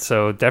 excellent.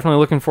 So definitely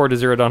looking forward to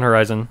Zero Dawn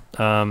Horizon.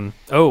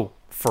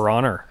 For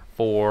Honor.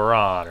 For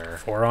Honor.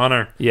 For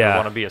Honor. You Yeah,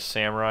 want to be a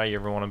samurai? You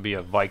ever want to be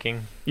a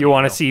Viking? you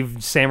want to see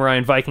samurai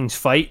and Vikings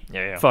fight?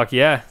 Yeah, yeah. Fuck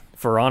yeah,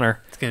 For Honor.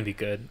 It's gonna be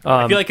good.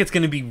 I feel like it's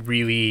gonna be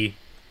really,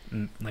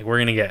 like we're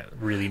gonna get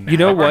really. Mad You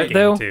know at that what, game,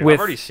 though? too. With- I've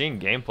already seen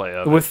gameplay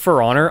of With it.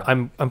 For Honor,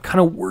 I'm kind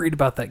of worried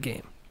about that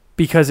game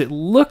because it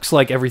looks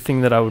like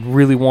everything that I would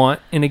really want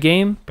in a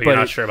game, but you're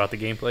not it- sure about the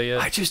gameplay yet.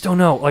 I just don't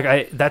know.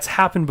 Like that's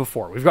happened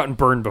before. We've gotten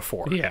burned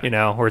before. Yeah. You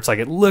know, where it's like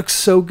it looks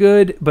so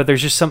good, but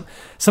there's just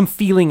some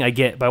feeling I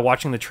get by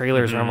watching the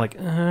trailers, and I'm like,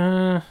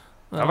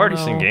 I've already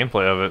seen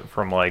gameplay of it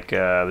from like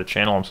the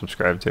channel I'm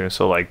subscribed to.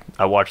 So like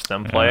I watched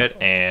them play it,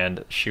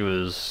 and she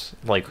was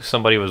like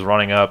somebody was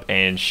running up,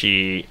 and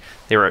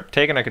they were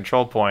taking a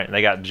control point, and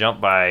they got jumped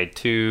by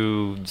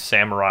two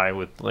samurai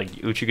with like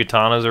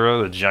uchikatanas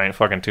or the giant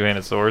fucking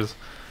two-handed swords.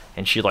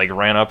 And she like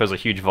ran up as a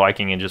huge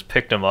Viking and just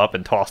picked him up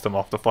and tossed him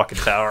off the fucking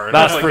tower. And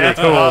That's I was pretty like,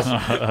 cool.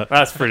 awesome.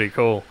 That's pretty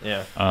cool.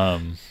 Yeah.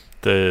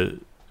 Did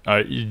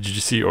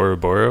you see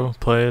Ouroboros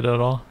play it at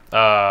all?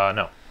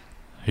 No.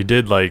 He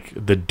did like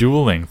the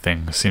dueling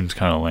thing seems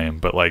kind of lame,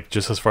 but like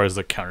just as far as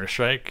the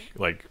Counter-Strike,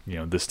 like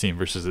this team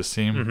versus this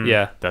team,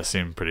 Yeah. that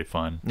seemed pretty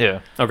fun.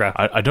 Yeah. Okay.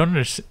 I don't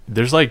understand.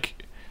 There's like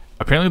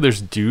apparently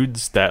there's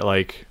dudes that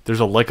like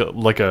there's a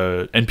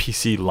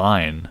NPC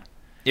line.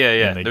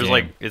 Yeah. in the There's game.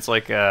 like it's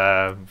like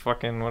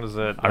fucking what is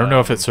it? I don't know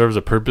if it serves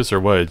a purpose or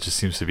what. It just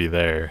seems to be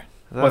there.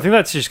 Well, I think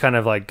that's just kind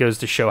of like goes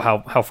to show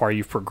how far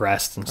you've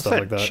progressed and What's stuff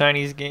like that.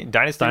 Chinese game,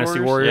 Dynasty Warriors?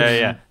 Warriors.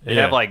 Yeah. They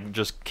Yeah. have like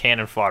just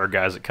cannon fodder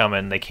guys that come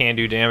in. They can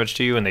do damage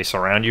to you and they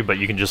surround you, but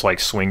you can just like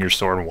swing your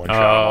sword and one shot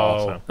them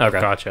all. So.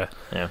 Okay. Gotcha.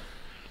 Yeah.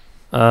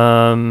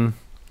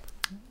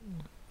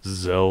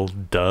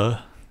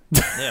 Zelda.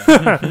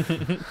 Yeah.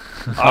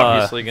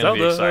 Obviously gonna be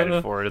Zelda.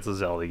 excited for it. It's a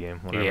Zelda game.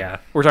 Whatever. Yeah.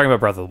 We're talking about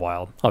Breath of the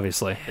Wild,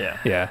 obviously. Yeah.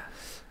 Yeah.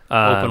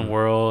 Open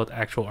world,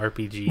 actual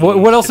RPG.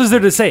 What else is there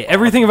to say?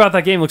 Everything about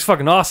that game looks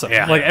fucking awesome.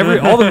 Yeah. Like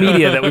all the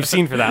media that we've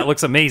seen for that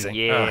looks amazing.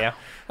 Yeah.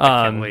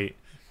 Can't wait.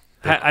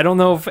 I don't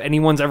know if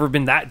anyone's ever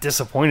been that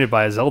disappointed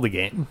by a Zelda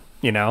game.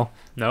 No.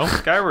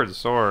 Skyward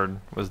Sword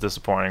was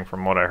disappointing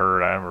from what I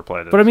heard. I never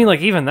played it. But I mean,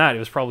 like even that, it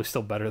was probably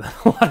still better than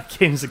a lot of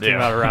games that came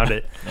Yeah. out around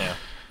it. yeah.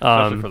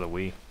 Especially for the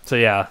Wii. So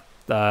yeah,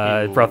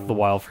 Breath of the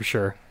Wild for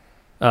sure.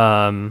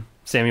 Sam,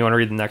 you want to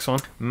read the next one?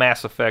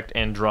 Mass Effect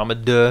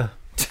Andromeda.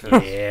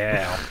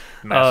 Yeah.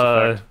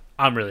 Mass Effect.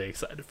 I'm really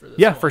excited for this.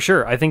 Yeah, one. for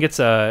sure. I think it's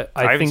I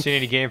haven't think seen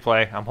any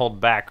gameplay. I'm holding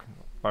back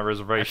my I've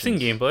reservations. seen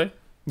gameplay.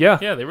 yeah.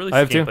 Yeah, they released I a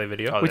have too. gameplay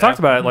video. Oh, We they talked have?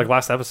 about it like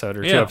last episode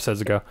or 2 Yeah. episodes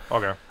ago.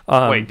 Okay.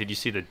 Um, Wait, did you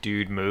see the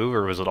dude move,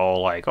 or was it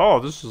all like, oh,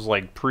 this is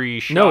like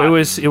pre-shot? No, it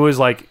was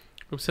like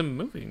It was him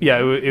moving. yeah,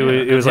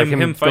 it was like him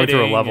going through a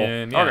fighting level.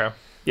 and, yeah. Okay.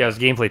 Yeah, it was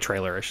a gameplay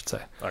trailer, I should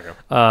say.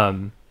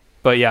 Okay.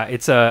 But yeah,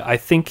 it's I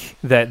think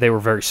that they were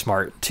very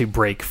smart to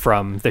break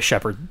from the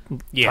Shepard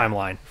Yeah,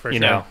 timeline. for you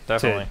sure. know,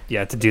 Definitely.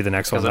 to do the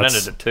next one. Because it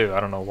That's- ended at 2. I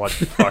don't know what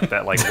the fuck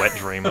that like wet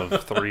dream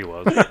of 3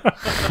 was.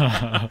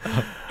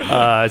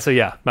 So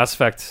yeah, Mass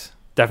Effect.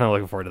 Definitely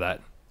looking forward to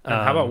that. And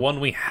how about one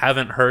we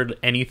haven't heard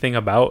anything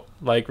about?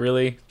 Like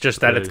really, just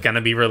that Really? it's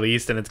gonna be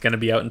released and it's gonna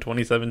be out in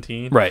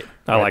 2017. Right,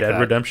 I Red like Dead that.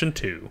 Redemption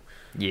 2.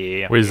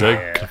 Yeah. Wait, is Yeah.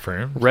 that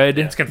confirmed? Red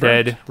It's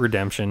confirmed. Dead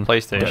Redemption.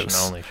 PlayStation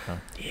Yes. only show.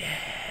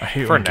 I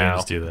hate For when now.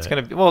 games do that. It's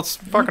gonna be it's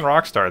fucking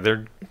Rockstar.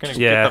 They're gonna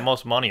Yeah. get the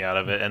most money out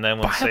of it, and then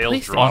when Buy a sales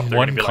PlayStation. drop, On they're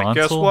one gonna be like,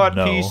 guess console? what?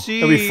 No. PC.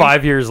 It'll be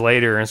 5 years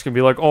later, and it's gonna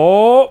be like,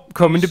 oh,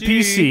 coming to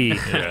PC.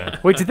 PC. Yeah.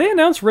 Wait, did they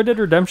announce Red Dead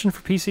Redemption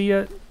for PC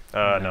yet?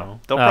 No.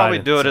 They'll I probably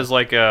didn't do it see as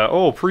like,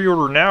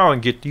 pre-order now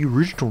and get the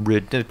original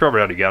Red. They probably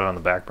already got it on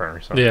the back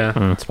burner. So. Yeah,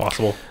 it's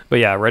possible. But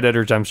yeah, Red Dead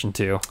Redemption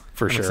 2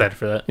 for I'm sure. excited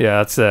for that. Yeah,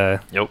 that's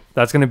Yep.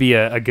 that's gonna be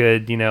a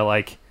good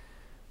like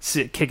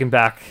kicking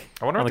back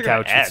I wonder on what the they're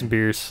gonna couch with add. some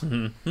beers.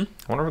 I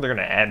wonder what they're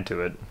gonna add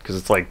to it because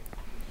it's like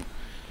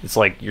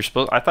you're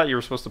supposed. I thought you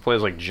were supposed to play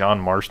as like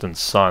John Marston's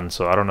son,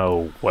 so I don't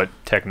know what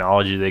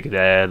technology they could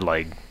add.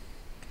 Like,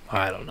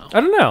 I don't know. I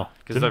don't know.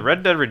 because the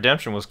Red Dead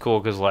Redemption was cool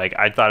because like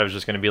I thought it was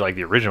just gonna be like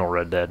the original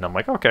Red Dead, and I'm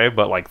like, okay,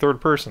 but like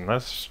third person,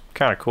 that's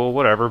kind of cool,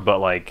 whatever. But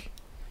like,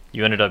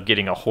 you ended up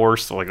getting a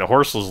horse. So, like the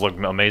horses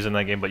looked amazing in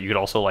that game, but you could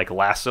also like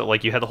lasso.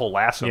 Like you had the whole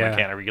lasso Yeah.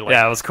 mechanic where you could, like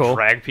Yeah, it was cool.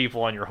 drag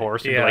people on your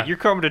horse and be Yeah. like, you're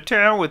coming to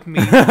town with me.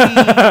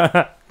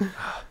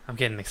 I'm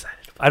getting excited.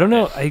 I don't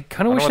know. I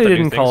kind of wish they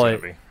didn't call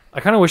it. I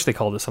kind of wish they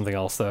called it something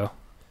else though.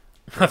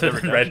 Other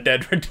than Red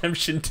Dead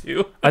Redemption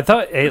 2. I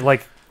thought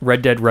like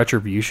Red Dead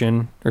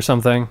Retribution or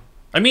something.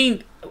 I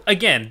mean,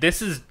 again,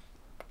 this is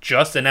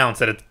just announced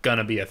that it's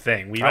gonna be a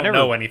thing. We I don't never-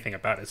 know anything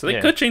about it, so they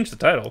Yeah. could change the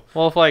title.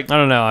 Well, if like I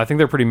don't know. I think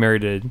they're pretty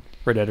married to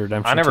Red Dead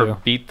Redemption. I never too.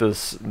 beat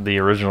the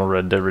original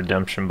Red Dead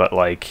Redemption, but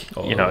like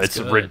Oh, you know, that's it's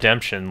good.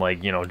 redemption.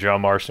 Like you know,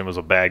 John Marston was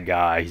a bad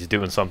guy. He's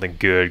doing something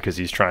good because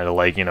he's trying to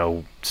like you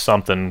know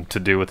something to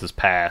do with his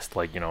past,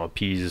 like you know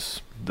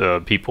appease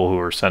the people who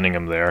are sending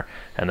him there.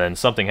 And then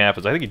something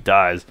happens. I think he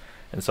dies,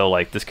 and so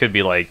like this could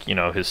be like you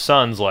know his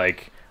son's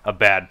like a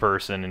bad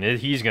person, and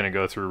he's gonna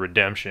go through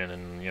redemption,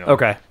 and you know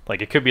Okay.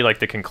 like it could be like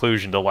the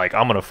conclusion to like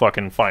I'm gonna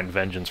fucking find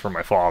vengeance for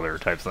my father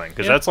type thing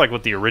because Yeah. that's like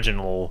what the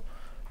original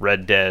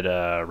Red Dead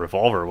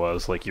Revolver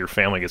was. Like your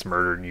family gets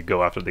murdered and you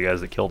go after the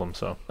guys that killed them.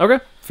 So Okay.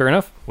 Fair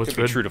enough. What's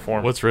Could be true to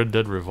form. What's Red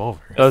Dead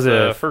Revolver? That was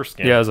the a first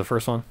game. Yeah, it was the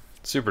first one.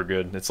 super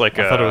good. It's like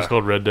I thought it was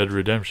called Red Dead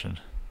Redemption.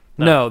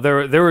 No, there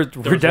were one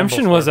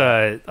Redemption before was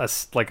I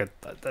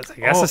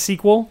guess a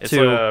sequel It's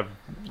to.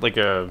 like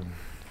a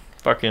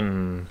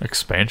fucking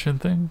Expansion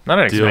thing? not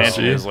an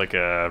expansion. DLC? It's like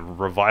a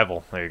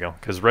revival. There you go.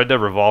 Because Red Dead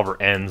Revolver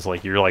ends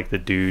like you're like the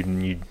dude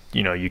and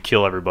you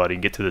kill everybody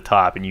and get to the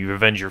top and you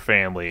avenge your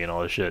family and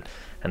all this shit.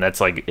 And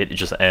that's like it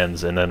just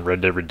ends. And then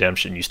Red Dead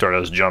Redemption, you start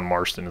out as John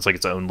Marston. It's like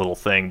its own little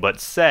thing, but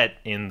set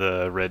in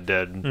the Red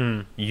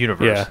Dead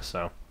universe. Yeah.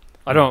 So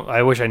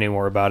I wish I knew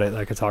more about it.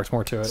 I could talk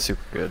more to it.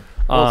 super good.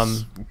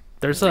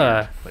 There's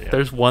But yeah.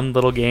 there's one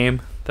little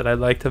game that I'd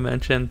like to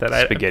mention that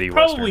Spaghetti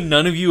probably Western.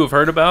 none of you have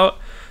heard about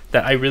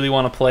that I really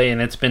want to play,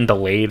 and it's been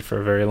delayed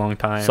for a very long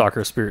time.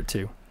 Soccer Spirit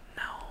 2.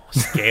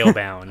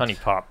 Scalebound. Honey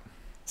Pop.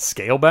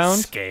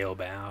 Scalebound?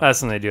 Scalebound. That's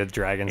something they do with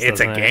dragons.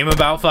 It's a doesn't it? game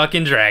about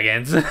fucking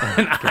dragons, and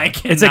I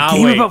cannot It's a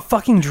game wait. about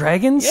fucking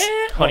dragons?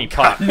 Yeah. Honey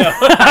Pop. No.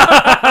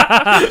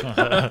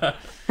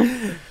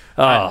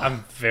 Oh.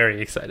 I'm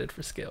very excited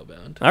for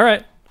Scalebound. All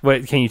right.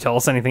 Wait, can you tell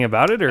us anything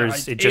about it, or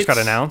is it just got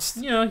It's- announced?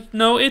 You know,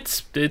 no, it's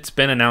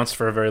been announced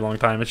for a very long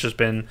time. It's just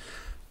been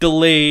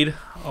delayed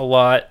a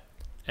lot.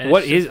 And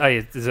What it's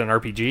is it an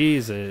RPG?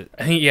 Is it?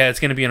 I think it's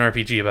going to be an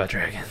RPG about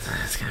dragons.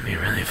 It's going to be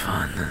really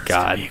fun. It's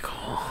God. gonna be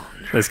cool.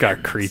 This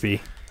got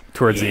creepy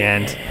towards the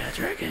end. Yeah,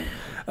 dragon.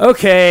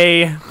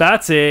 Okay,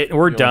 that's it.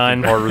 We're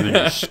done. Harder than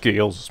your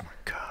scales.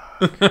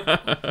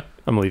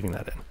 I'm leaving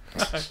that in.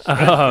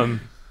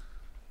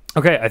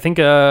 Okay, I think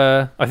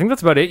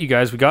that's about it, you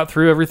guys. We got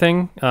through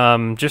everything.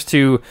 Just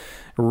to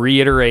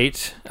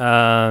reiterate,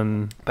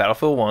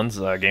 Battlefield 1's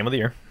game of the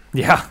year.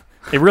 yeah,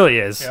 it really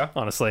is. Yeah.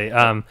 Honestly,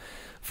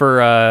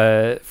 for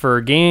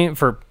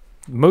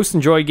most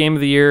enjoyed game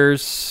of the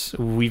years,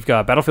 we've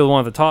got Battlefield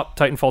 1 at the top,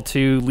 Titanfall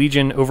 2,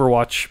 Legion,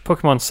 Overwatch,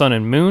 Pokemon Sun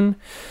and Moon.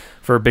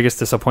 For biggest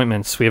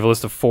disappointments, we have a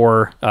list of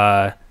 4.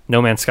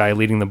 No Man's Sky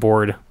leading the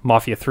board,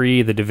 Mafia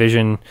 3, The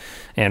Division,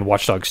 and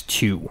Watch Dogs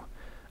 2.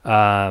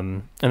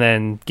 And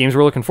then games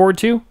we're looking forward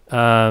to: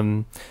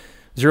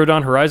 Zero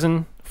Dawn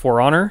Horizon,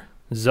 For Honor,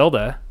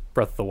 Zelda,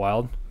 Breath of the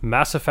Wild,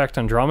 Mass Effect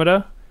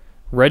Andromeda,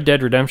 Red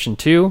Dead Redemption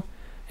 2,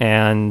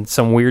 and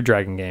some weird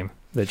dragon game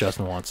that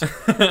Justin wants.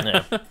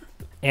 Yeah.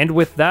 And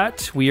with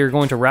that, we are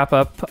going to wrap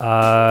up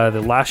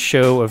the last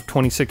show of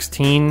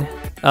 2016.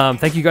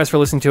 Thank you guys for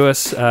listening to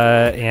us,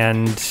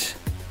 and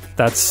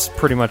that's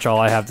pretty much all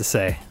I have to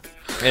say.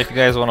 If you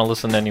guys want to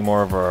listen to any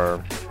more of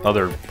our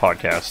other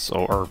podcasts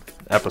or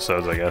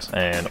episodes, I guess,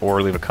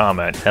 or leave a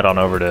comment, head on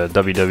over to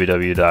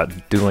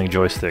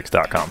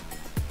www.duelingjoysticks.com.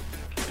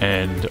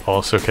 And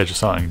also catch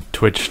us on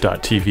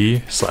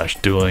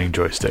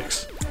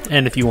twitch.tv/duelingjoysticks.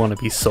 And if you want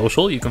to be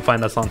social, you can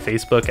find us on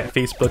Facebook at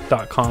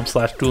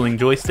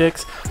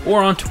facebook.com/duelingjoysticks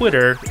or on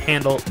Twitter,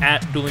 handle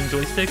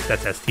 @duelingjoysticks.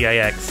 That's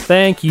STIX.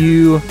 Thank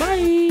you.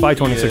 Bye. Bye,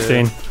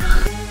 2016.